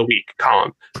Wrestler of the Week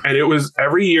column. And it was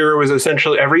every year, it was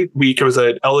essentially every week, it was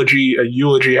an elegy, a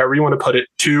eulogy, however you want to put it,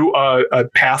 to a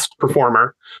past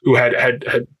performer who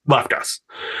had left us.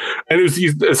 And it was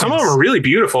some of them are really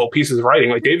beautiful pieces of writing.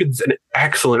 Like David's an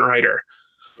excellent writer.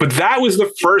 But that was the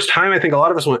first time I think a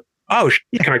lot of us went, oh,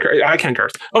 I can't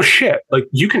curse. Oh, shit. Like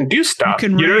you can do stuff. You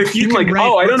know what I mean? Like,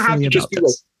 oh, I don't have to just be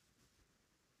like.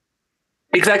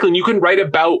 Exactly. And you can write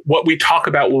about what we talk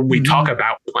about when we talk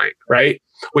about playing, right?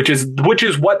 Which is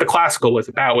what the Classical was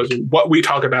about, was what we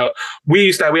talk about.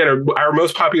 We had our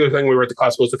most popular thing we were at the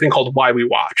Classical was a thing called Why We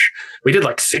Watch. We did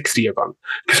like 60 of them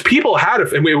because people had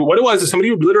it. And what it was is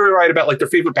somebody would literally write about like their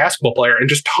favorite basketball player and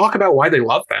just talk about why they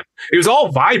love them. It was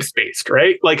all vibes based,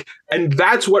 right? Like, and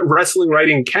that's what wrestling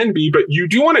writing can be, but you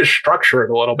do want to structure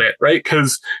it a little bit, right?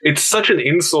 Because it's such an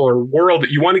insular world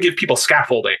that you want to give people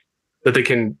scaffolding that they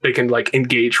can like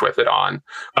engage with it on,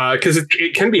 because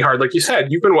it can be hard. Like you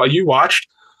said, you watched,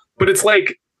 but it's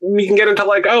like you can get into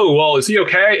like, oh well, is he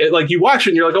okay? Like you watch it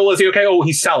and you're like, oh, is he okay? Oh,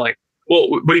 he's selling. Well,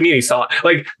 what do you mean he's selling?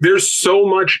 Like there's so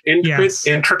much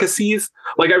intricacies.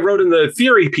 Like I wrote in the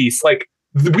theory piece, like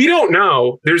we don't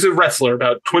know. There's a wrestler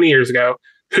about 20 years ago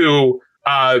who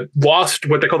lost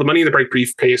what they call the Money in the Bank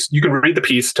briefcase. You can read the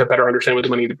piece to better understand what the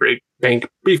Money in the Bank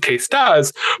briefcase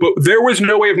does, but there was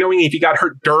no way of knowing if he got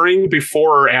hurt during,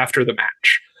 before, or after the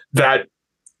match.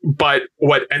 But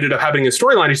what ended up happening in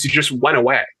storyline is he just went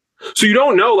away. So you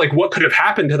don't know like what could have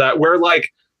happened to that, where like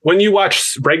when you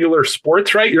watch regular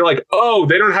sports, right, you're like, oh,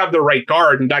 they don't have the right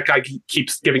guard and that guy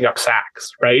keeps giving up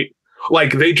sacks, right?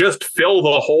 Like they just fill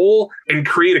the hole and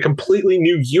create a completely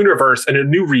new universe and a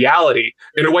new reality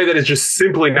in a way that is just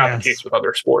simply not the case with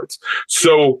other sports.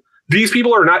 So these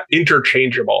people are not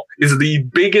interchangeable is the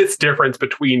biggest difference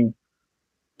between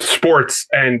sports,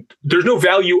 and there's no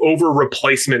value over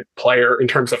replacement player in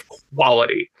terms of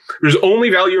quality. There's only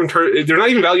value there's not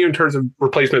even value in terms of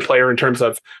replacement player in terms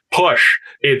of push.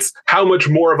 It's how much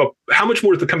more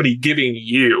is the company giving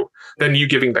you than you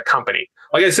giving the company.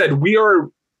 Like I said, we are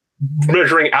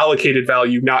measuring allocated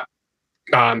value, not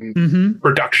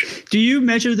production. Do you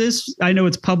measure this? I know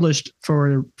it's published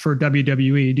for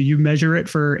WWE. Do you measure it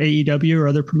for AEW or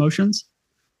other promotions?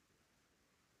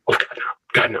 Oh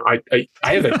God, no. I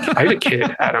have a kid,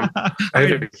 Adam. I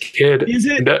have a kid. Is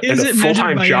it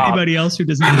full-time by job. Anybody else who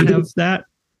does not have that?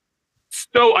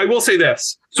 So I will say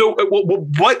this. So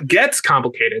what gets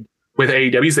complicated with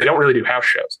AEW is they don't really do house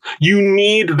shows. You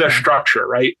need the structure,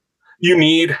 right? You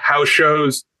need house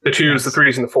shows, the 2s, the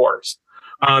 3s, and the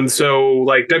 4s. So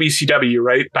like WCW,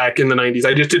 right? Back in the 90s,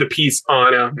 I just did a piece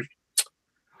on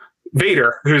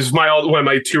Vader, who's one of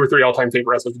my 2 or 3 all-time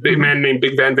favorite wrestlers, a big man named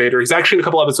Big Van Vader. He's actually in a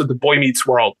couple episodes of Boy Meets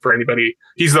World for anybody.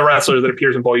 He's the wrestler that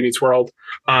appears in Boy Meets World.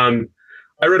 I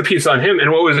wrote a piece on him,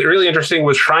 and what was really interesting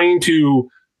was trying to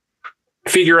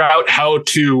figure out how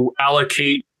to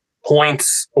allocate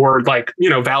points or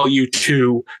value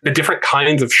to the different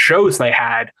kinds of shows they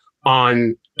had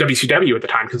on WCW at the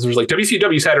time, because there was like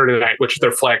WCW Saturday Night, which is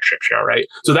their flagship show, right?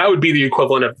 So that would be the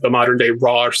equivalent of the modern day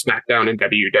Raw or SmackDown in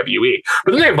WWE.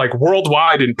 But then they have like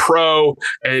Worldwide and Pro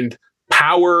and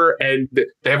Power, and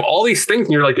they have all these things,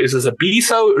 and you're like, is this a B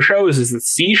show? Is this a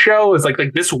C show? Is like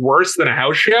this worse than a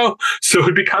house show? So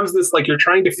it becomes this like you're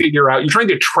trying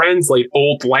to translate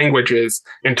old languages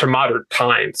into modern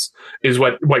times is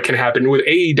what can happen with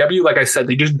AEW. Like I said,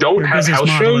 they just don't have house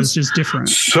shows. It's just different.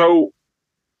 So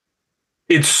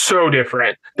it's so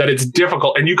different that it's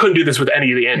difficult. And you couldn't do this with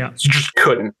any of the indies. You just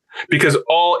couldn't. Because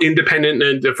all independent,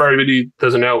 and if everybody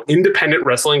doesn't know, independent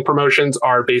wrestling promotions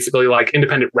are basically like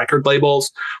independent record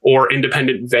labels or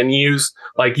independent venues.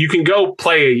 Like you can go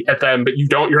play at them, but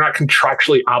you're not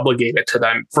contractually obligated to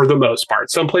them for the most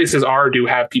part. Some places do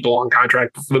have people on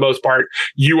contract, but for the most part,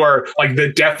 you are like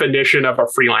the definition of a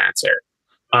freelancer.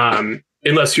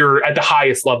 Unless you're at the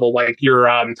highest level, like you're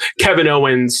Kevin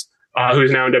Owens,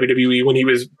 who's now in WWE. When he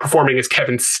was performing as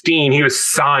Kevin Steen, he was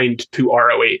signed to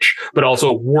ROH, but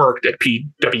also worked at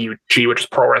PWG, which is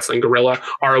Pro Wrestling Guerrilla.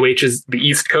 ROH is the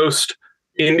East Coast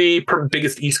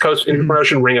biggest East Coast indie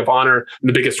promotion, Ring of Honor. And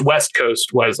the biggest West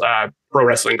Coast was Pro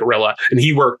Wrestling Guerrilla, and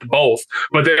he worked both.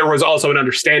 But there was also an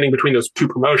understanding between those two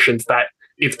promotions that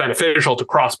it's beneficial to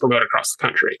cross promote across the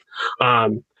country.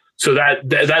 So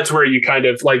that's where you kind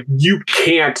of like, you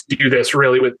can't do this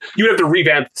really you have to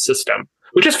revamp the system,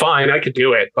 which is fine. I could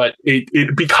do it, but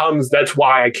it becomes, that's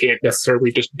why I can't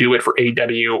necessarily just do it for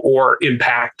AEW or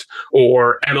Impact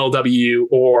or MLW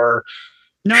or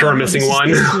I'm missing one.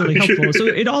 This is really helpful. So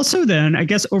it also then, I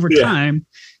guess over time,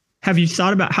 have you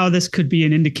thought about how this could be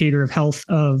an indicator of health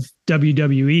of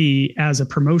WWE as a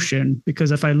promotion?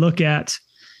 Because if I look at,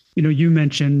 you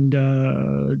mentioned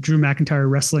Drew McIntyre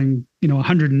wrestling,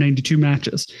 192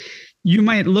 matches. You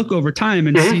might look over time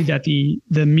and see that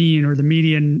the mean or the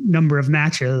median number of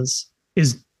matches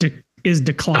is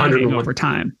declining over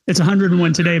time. It's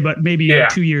 101 today, but maybe in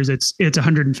 2 years it's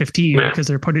 115 because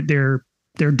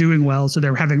they're doing well, so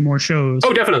they're having more shows.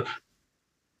 Oh, definitely.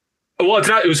 Well, it's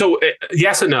not. So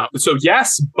yes and no. So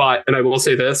yes, but, and I will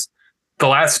say this: the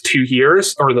last 2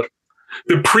 years, or the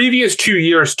previous 2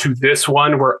 years to this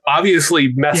one, were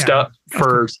obviously messed up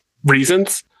for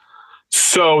reasons.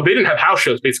 So they didn't have house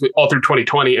shows basically all through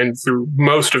 2020 and through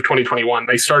most of 2021.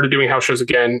 They started doing house shows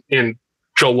again in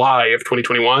July of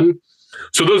 2021.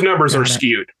 So those numbers are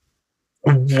skewed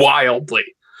wildly.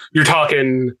 You're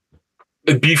talking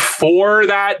before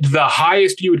that, the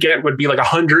highest you would get would be like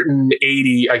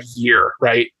 180 a year,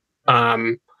 right?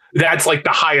 That's like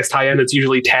the highest high end. It's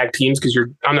usually tag teams because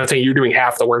I'm not saying you're doing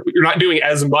half the work, but you're not doing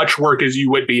as much work as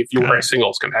you would be if you were a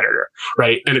singles competitor,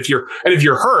 right? And if you're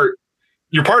hurt,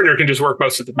 your partner can just work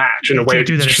most of the match in a way that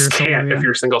you just can't if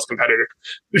you're a singles competitor.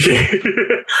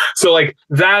 So like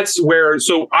that's where,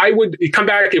 so I would come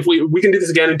back if we can do this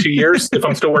again in 2 years if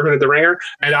I'm still working at the Ringer,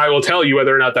 and I will tell you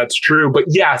whether or not that's true. But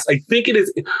yes, I think it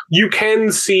is. You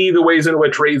can see the ways in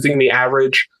which raising the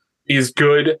average is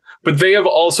good, but they have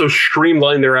also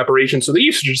streamlined their operations. So they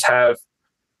used to just have,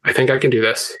 I think I can do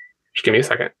this. Just give me a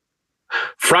second.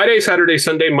 Friday, Saturday,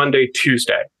 Sunday, Monday,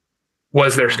 Tuesday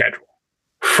was their schedule.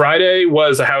 Friday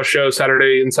was a house show.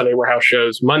 Saturday and Sunday were house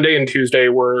shows. Monday and Tuesday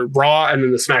were Raw and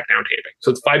then the SmackDown taping.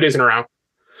 So it's 5 days in a row.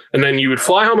 And then you would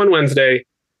fly home on Wednesday.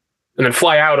 and then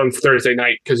fly out on Thursday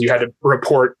night because you had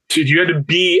to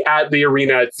be at the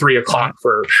arena at 3:00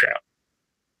 for a show.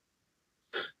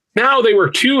 Now they were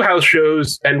 2 house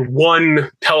shows and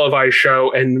 1 televised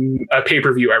show and a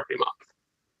pay-per-view every month.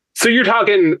 So you're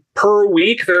talking per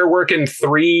week, they're working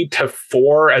 3 to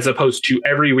 4 as opposed to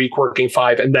every week working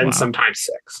 5 and then sometimes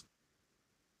 6.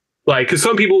 Like, because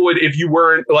some people would, if you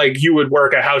weren't, like, you would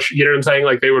work a house, you know what I'm saying?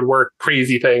 Like, they would work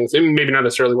crazy things and maybe not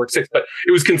necessarily work 6, but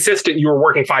it was consistent. You were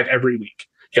working 5 every week.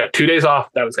 You got 2 days off.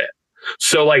 That was it.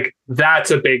 So, like,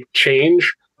 that's a big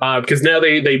change. Because now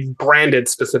they branded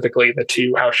specifically the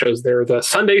 2 house shows. They're the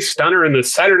Sunday Stunner and the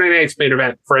Saturday Night's Main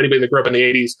Event. For anybody that grew up in the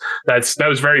 80s, that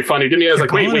was very funny, didn't you? I was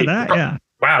like, wait, that? Yeah.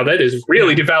 Wow, that is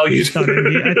really devalued. I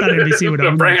thought NBC would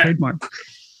own that trademark.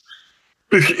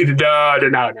 No.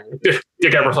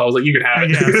 Dick Ebersol was like, you can have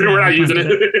it. We're not using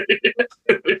it.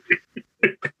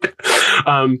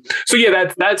 So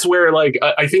yeah, that's where, like,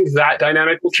 I think that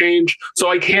dynamic will change. So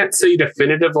I can't say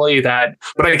definitively that,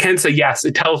 but I can say yes,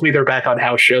 it tells me they're back on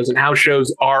house shows, and house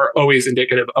shows are always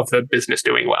indicative of the business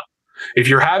doing well. If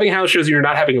you're having house shows and you're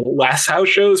not having less house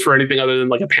shows for anything other than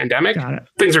like a pandemic,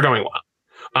 things are going well.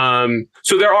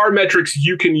 So there are metrics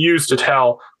you can use to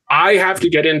tell. I have to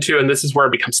get into, and this is where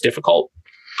it becomes difficult.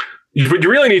 What you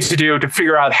really need to do to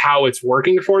figure out how it's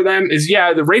working for them is,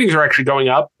 the ratings are actually going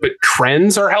up, but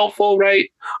trends are helpful,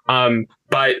 right?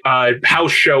 But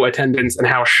house show attendance and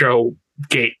house show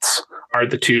gates are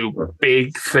the 2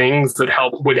 big things that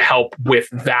would help with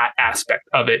that aspect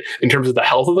of it in terms of the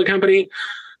health of the company.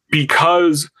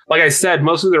 Because, like I said,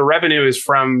 most of their revenue is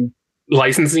from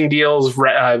licensing deals,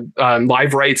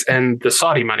 live rights, and the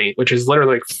Saudi money, which is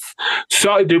literally,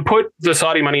 so to put the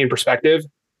Saudi money in perspective,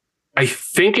 I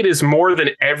think it is more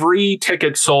than every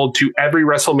ticket sold to every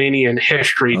WrestleMania in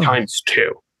history times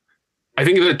 2. I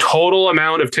think the total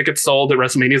amount of tickets sold at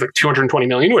WrestleMania is like 220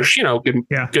 million, which,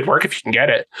 good work if you can get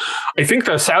it. I think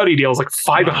the Saudi deal is like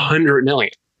 500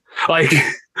 million. Like,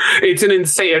 it's an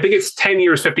insane, I think it's 10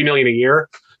 years, 50 million a year.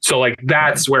 So, like,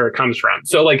 that's where it comes from.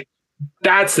 So, like,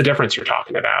 that's the difference you're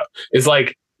talking about, is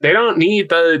like, they don't need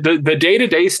the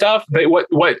day-to-day stuff.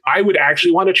 What I would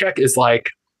actually want to check is, like,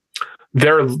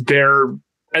 they're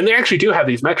and they actually do have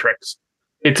these metrics.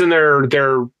 It's in their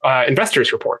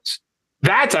investors reports.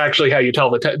 That's actually how you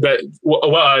tell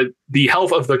the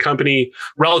health of the company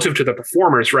relative to the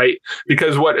performers, right?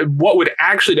 Because what would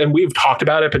actually, and we've talked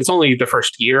about it, but it's only the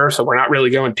first year, so we're not really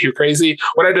going too crazy.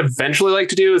 What I'd eventually like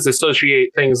to do is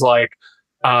associate things like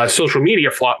social media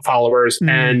followers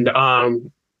and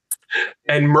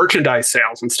merchandise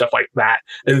sales and stuff like that.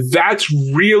 And that's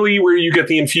really where you get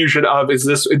the infusion of, this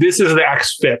is the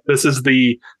XFIP. This is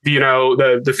the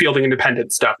Fielding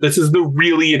Independent stuff. This is the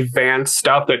really advanced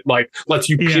stuff that, like, lets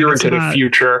you peer into the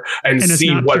future and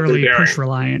see what they're doing. Push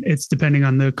reliant. It's depending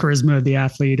on the charisma of the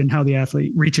athlete and how the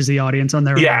athlete reaches the audience on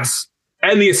their own. Yes.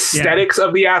 And the aesthetics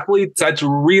of the athletes. That's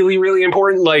really, really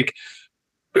important. Like,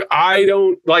 I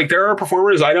don't, like, there are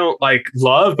performers I don't, like,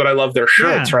 love, but I love their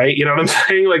shirts, right? You know what I'm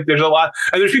saying? Like, there's a lot,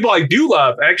 and there's people I do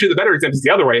love. Actually, the better example is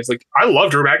the other way. It's like, I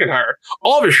love Drew McIntyre.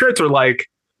 All of his shirts are like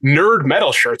nerd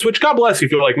metal shirts, which, God bless you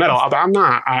if you like metal. I'm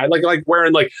not. I like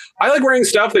wearing, like, I like wearing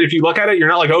stuff that if you look at it, you're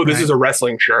not like, oh, this is a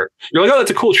wrestling shirt. You're like, oh,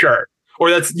 that's a cool shirt. Or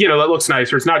that's, that looks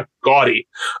nice, or it's not gaudy.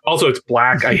 Also, it's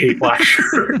black. I hate black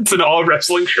shirts and all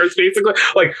wrestling shirts, basically.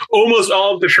 Like, almost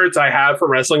all of the shirts I have for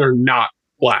wrestling are not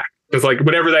black. Because, like,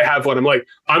 whenever they have one, I'm like,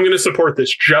 I'm going to support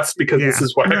this just because this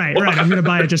is what I want. Right. I'm going to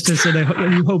buy it just so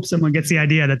that you hope someone gets the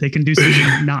idea that they can do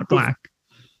something not black.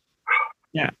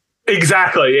 Yeah.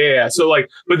 Exactly. Yeah. So, like,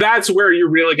 but that's where you're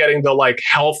really getting the, like,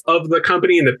 health of the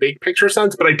company in the big picture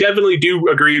sense. But I definitely do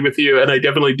agree with you. And I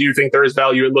definitely do think there is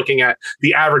value in looking at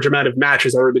the average amount of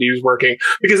matches everybody who's working,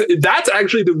 because that's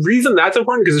actually the reason that's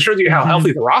important, because it shows you how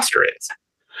healthy the roster is.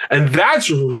 And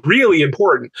that's really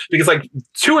important, because, like,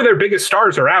 2 of their biggest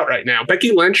stars are out right now.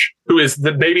 Becky Lynch, who is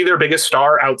maybe their biggest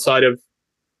star outside of...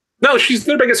 No, she's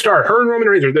their biggest star. Her and Roman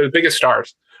Reigns are their biggest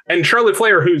stars. And Charlotte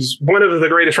Flair, who's one of the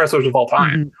greatest wrestlers of all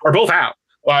time, are both out.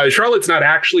 Charlotte's not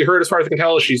actually hurt, as far as I can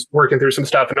tell. She's working through some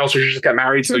stuff, and also she just got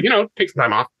married. So, take some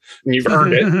time off, and you've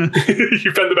earned it.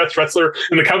 You've been the best wrestler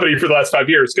in the company for the last 5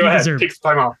 years. Go ahead, take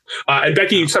some time off. And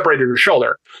Becky separated her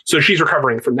shoulder, so she's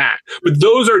recovering from that. But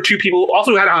those are 2 people who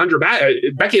also had 100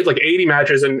 Becky had like 80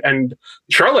 matches, and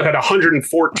Charlotte had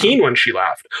 114 when she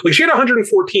left. Like, she had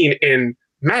 114 in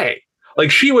May. Like,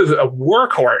 she was a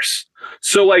workhorse.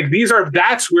 So, like,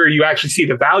 that's where you actually see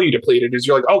the value depleted, is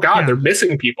you're like, oh God, they're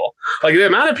missing people. Like, the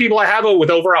amount of people I have with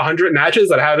over 100 matches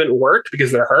that haven't worked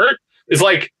because they're hurt is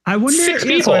like, I wonder, 6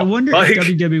 people. So I wonder if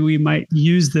WWE might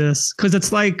use this, because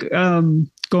it's like,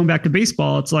 going back to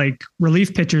baseball, it's like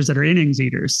relief pitchers that are innings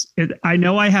eaters. I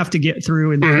know I have to get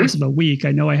through in the course of a week.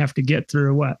 I know I have to get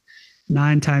through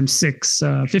 9 times 6,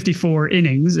 54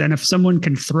 innings. And if someone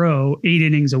can throw 8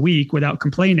 innings a week without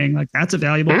complaining, like that's a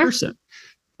valuable person.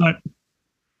 But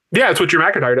yeah, it's what Drew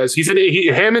McIntyre does.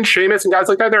 Him and Sheamus and guys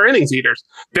like that, they're innings eaters.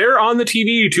 They're on the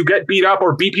TV to get beat up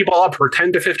or beat people up for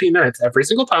 10 to 15 minutes every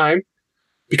single time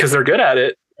because they're good at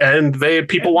it. And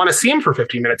people want to see them for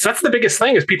 15 minutes. That's the biggest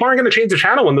thing is people aren't going to change the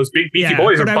channel when those big beefy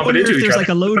boys are bumping into each other. There's like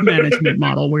a load management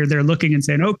model where they're looking and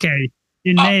saying, okay,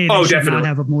 in May, they should not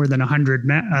have more than 100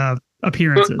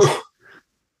 appearances.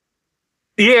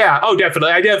 Yeah. Oh,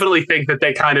 definitely. I definitely think that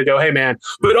they kind of go, hey, man.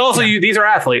 But also, these are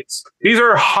athletes. These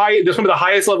are they're some of the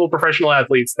highest level professional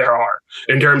athletes there are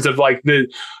in terms of like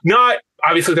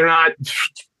obviously they're not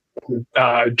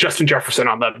Justin Jefferson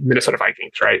on the Minnesota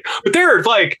Vikings, right? But they're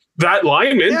like that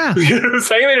lineman. Yeah. You know what I'm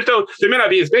saying? They may not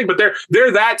be as big, but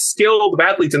they're that skilled of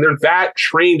athletes and they're that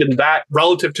trained and that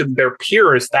relative to their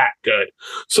peers that good.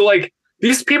 So like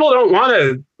these people don't want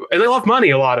to, and they love money,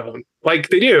 a lot of them. Like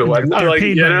they do. I'm not like,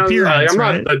 I'm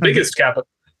not the biggest capitalist.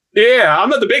 Yeah, I'm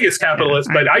not the biggest capitalist,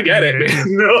 but I get it.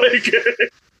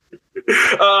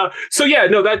 So yeah,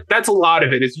 no, that's a lot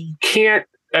of it is you can't,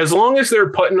 as long as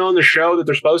they're putting on the show that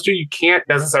they're supposed to, you can't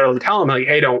necessarily tell them like,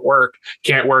 hey,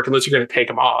 can't work unless you're going to take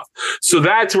them off. So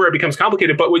that's where it becomes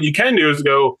complicated. But what you can do is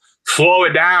go slow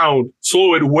it down,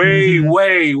 slow it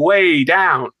way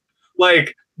down.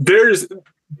 Like there's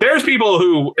people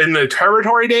who in the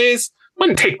territory days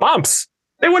wouldn't take bumps.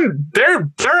 They wouldn't, their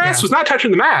ass was not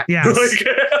touching the mat. Yes.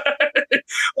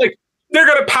 Like they're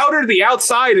going to powder the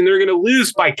outside and they're going to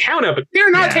lose by count up, but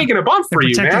they're not taking a bump for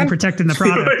you, man. Protecting the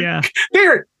product. Yeah.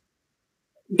 They're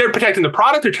protecting the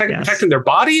product. They're protecting their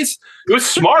bodies. It was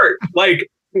smart. Like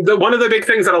one of the big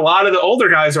things that a lot of the older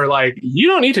guys are like, you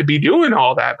don't need to be doing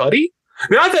all that, buddy.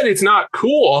 Not that it's not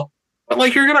cool, but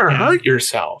like you're going to hurt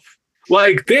yourself.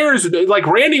 Like there's like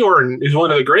Randy Orton is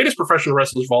one of the greatest professional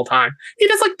wrestlers of all time. He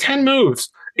does like 10 moves.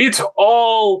 It's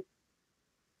all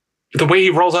the way he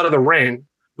rolls out of the ring,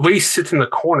 the way he sits in the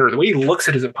corner, the way he looks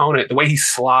at his opponent, the way he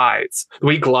slides, the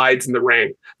way he glides in the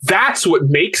ring. That's what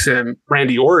makes him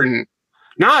Randy Orton.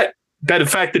 Not that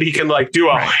fact that he can like do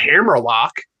a hammer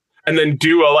lock and then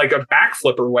do a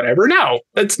backflip or whatever. No,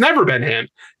 that's never been him.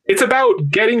 It's about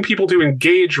getting people to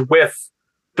engage with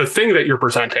the thing that you're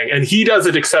presenting. And he does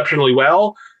it exceptionally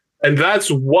well. And that's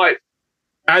what,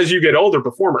 as you get older,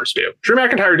 performers do. Drew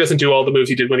McIntyre doesn't do all the moves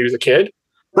he did when he was a kid.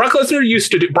 Brock Lesnar used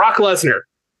to do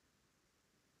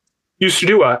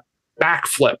a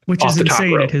backflip, which is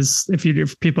insane at his,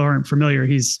 if people aren't familiar,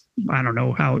 he's, I don't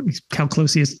know how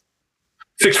close he is.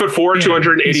 6'4",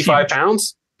 285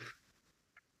 pounds.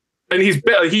 And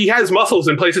he has muscles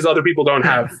in places other people don't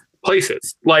have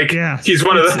places. Like he's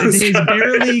one of those. He's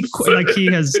barely like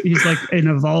he's like an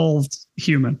evolved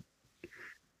human.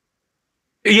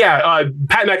 Yeah,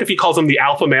 Pat McAfee calls him the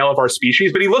alpha male of our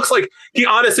species, but he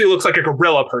honestly looks like a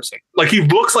gorilla person. Like he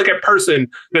looks like a person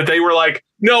that they were like,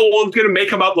 no, we're going to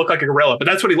make him up look like a gorilla, but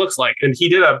that's what he looks like. And he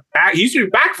used to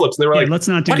do backflips, and they were like, let's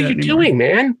not do what that are you anymore. doing,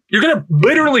 man? You're going to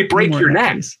literally break your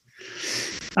neck.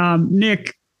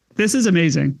 Nick, this is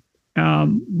amazing.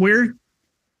 Where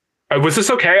was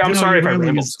this okay? I'm sorry if I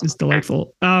rambled. It's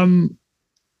delightful.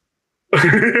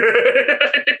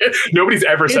 Nobody's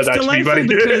ever said that to me, buddy.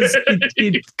 Because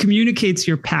it communicates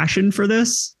your passion for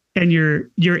this and your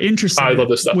interest. I love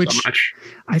this stuff so much.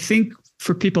 I think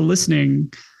for people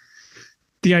listening,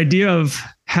 the idea of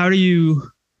how do you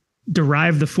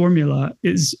derive the formula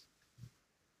is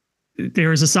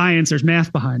there is a science, there's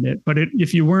math behind it. But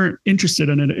if you weren't interested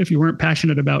in it, if you weren't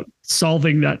passionate about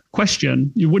solving that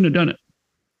question, you wouldn't have done it.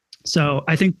 So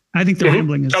I think the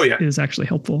rambling is actually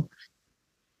helpful.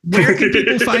 Where can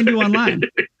people find you online?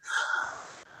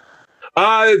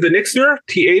 The Nixner,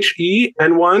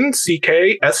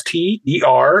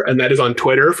 THEN1CKSTER, and that is on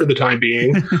Twitter for the time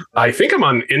being. I think I'm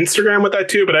on Instagram with that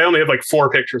too, but I only have like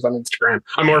 4 pictures on Instagram.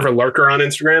 I'm more of a lurker on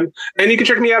Instagram. And you can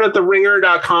check me out at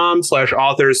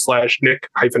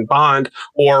theringer.com/authors/Nick-Bond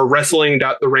or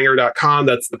wrestling.theringer.com.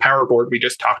 That's the power board we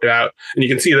just talked about. And you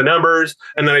can see the numbers.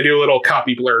 And then I do a little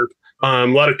copy blurb. A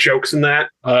lot of jokes in that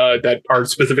that are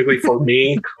specifically for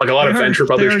me, like a lot of Venture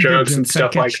Brothers jokes and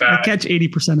stuff like that. I catch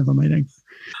 80% of them, I think.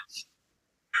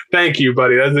 Thank you,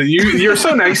 buddy. You're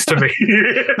so nice to me.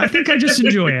 I think I just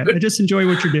enjoy it. I just enjoy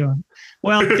what you're doing.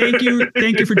 Well, thank you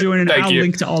for joining. I'll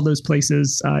link to all those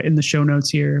places in the show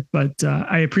notes here. But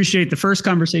I appreciate the first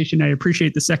conversation. I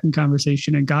appreciate the second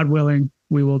conversation, and God willing,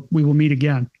 we will meet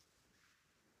again.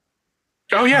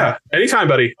 Oh, yeah. Anytime,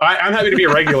 buddy. I'm happy to be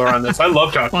a regular on this. I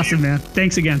love talking. Awesome, man.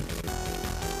 Thanks again.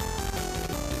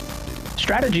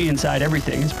 Strategy Inside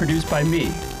Everything is produced by me,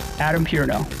 Adam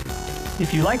Pierno.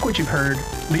 If you like what you've heard,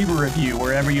 leave a review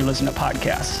wherever you listen to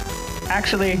podcasts.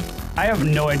 Actually, I have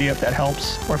no idea if that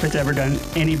helps or if it's ever done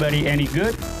anybody any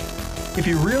good. If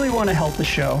you really want to help the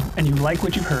show and you like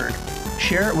what you've heard,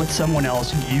 share it with someone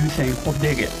else you think will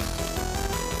dig it.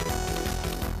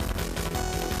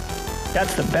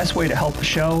 That's the best way to help the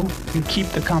show and keep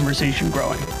the conversation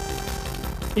growing.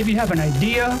 If you have an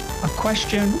idea, a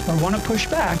question, or want to push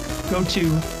back, go to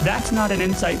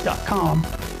that'snotaninsight.com,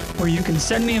 where you can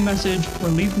send me a message or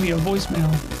leave me a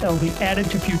voicemail that will be added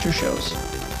to future shows.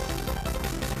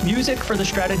 Music for the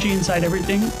Strategy Inside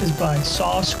Everything is by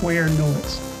Saw Square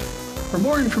Noise. For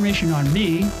more information on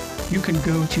me, you can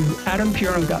go to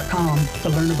adampierno.com to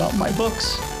learn about my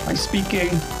books, my speaking,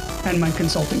 and my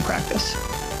consulting practice.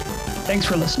 Thanks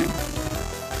for listening.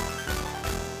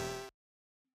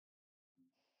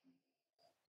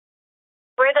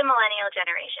 We're the millennial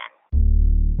generation.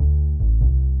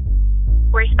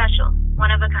 We're special, one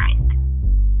of a kind.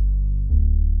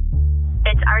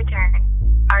 It's our turn,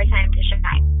 our time to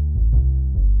shine.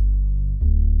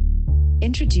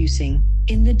 Introducing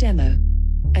In the Demo,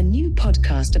 a new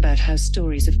podcast about how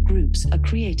stories of groups are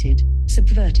created,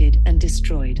 subverted, and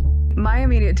destroyed. My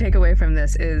immediate takeaway from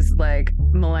this is like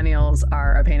millennials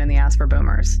are a pain in the ass for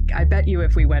boomers. I bet you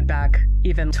if we went back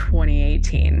even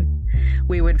 2018,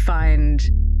 we would find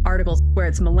articles where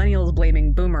it's millennials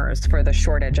blaming boomers for the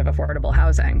shortage of affordable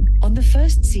housing. On the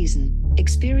first season,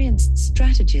 experienced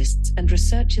strategists and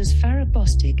researchers Farah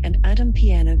Bostic and Adam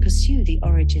Pierno pursue the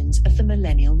origins of the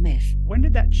millennial myth. When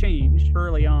did that change?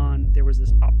 Early on, there was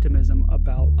this optimism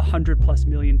about 100+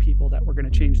 million people that were going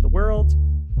to change the world.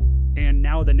 And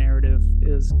now the narrative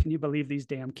is, can you believe these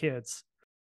damn kids?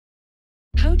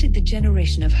 How did the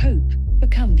generation of hope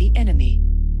become the enemy?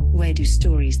 Where do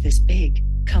stories this big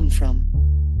come from?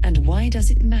 And why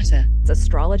does it matter? It's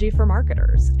astrology for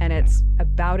marketers, and it's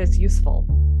about as useful.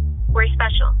 We're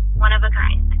special, one of a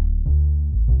kind.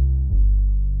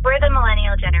 We're the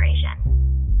millennial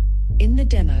generation. In the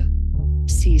Demo,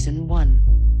 Season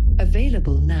 1.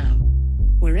 Available now.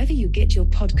 Wherever you get your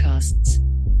podcasts.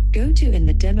 Go to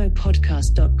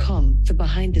inthedemopodcast.com for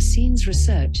behind-the-scenes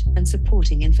research and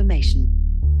supporting information.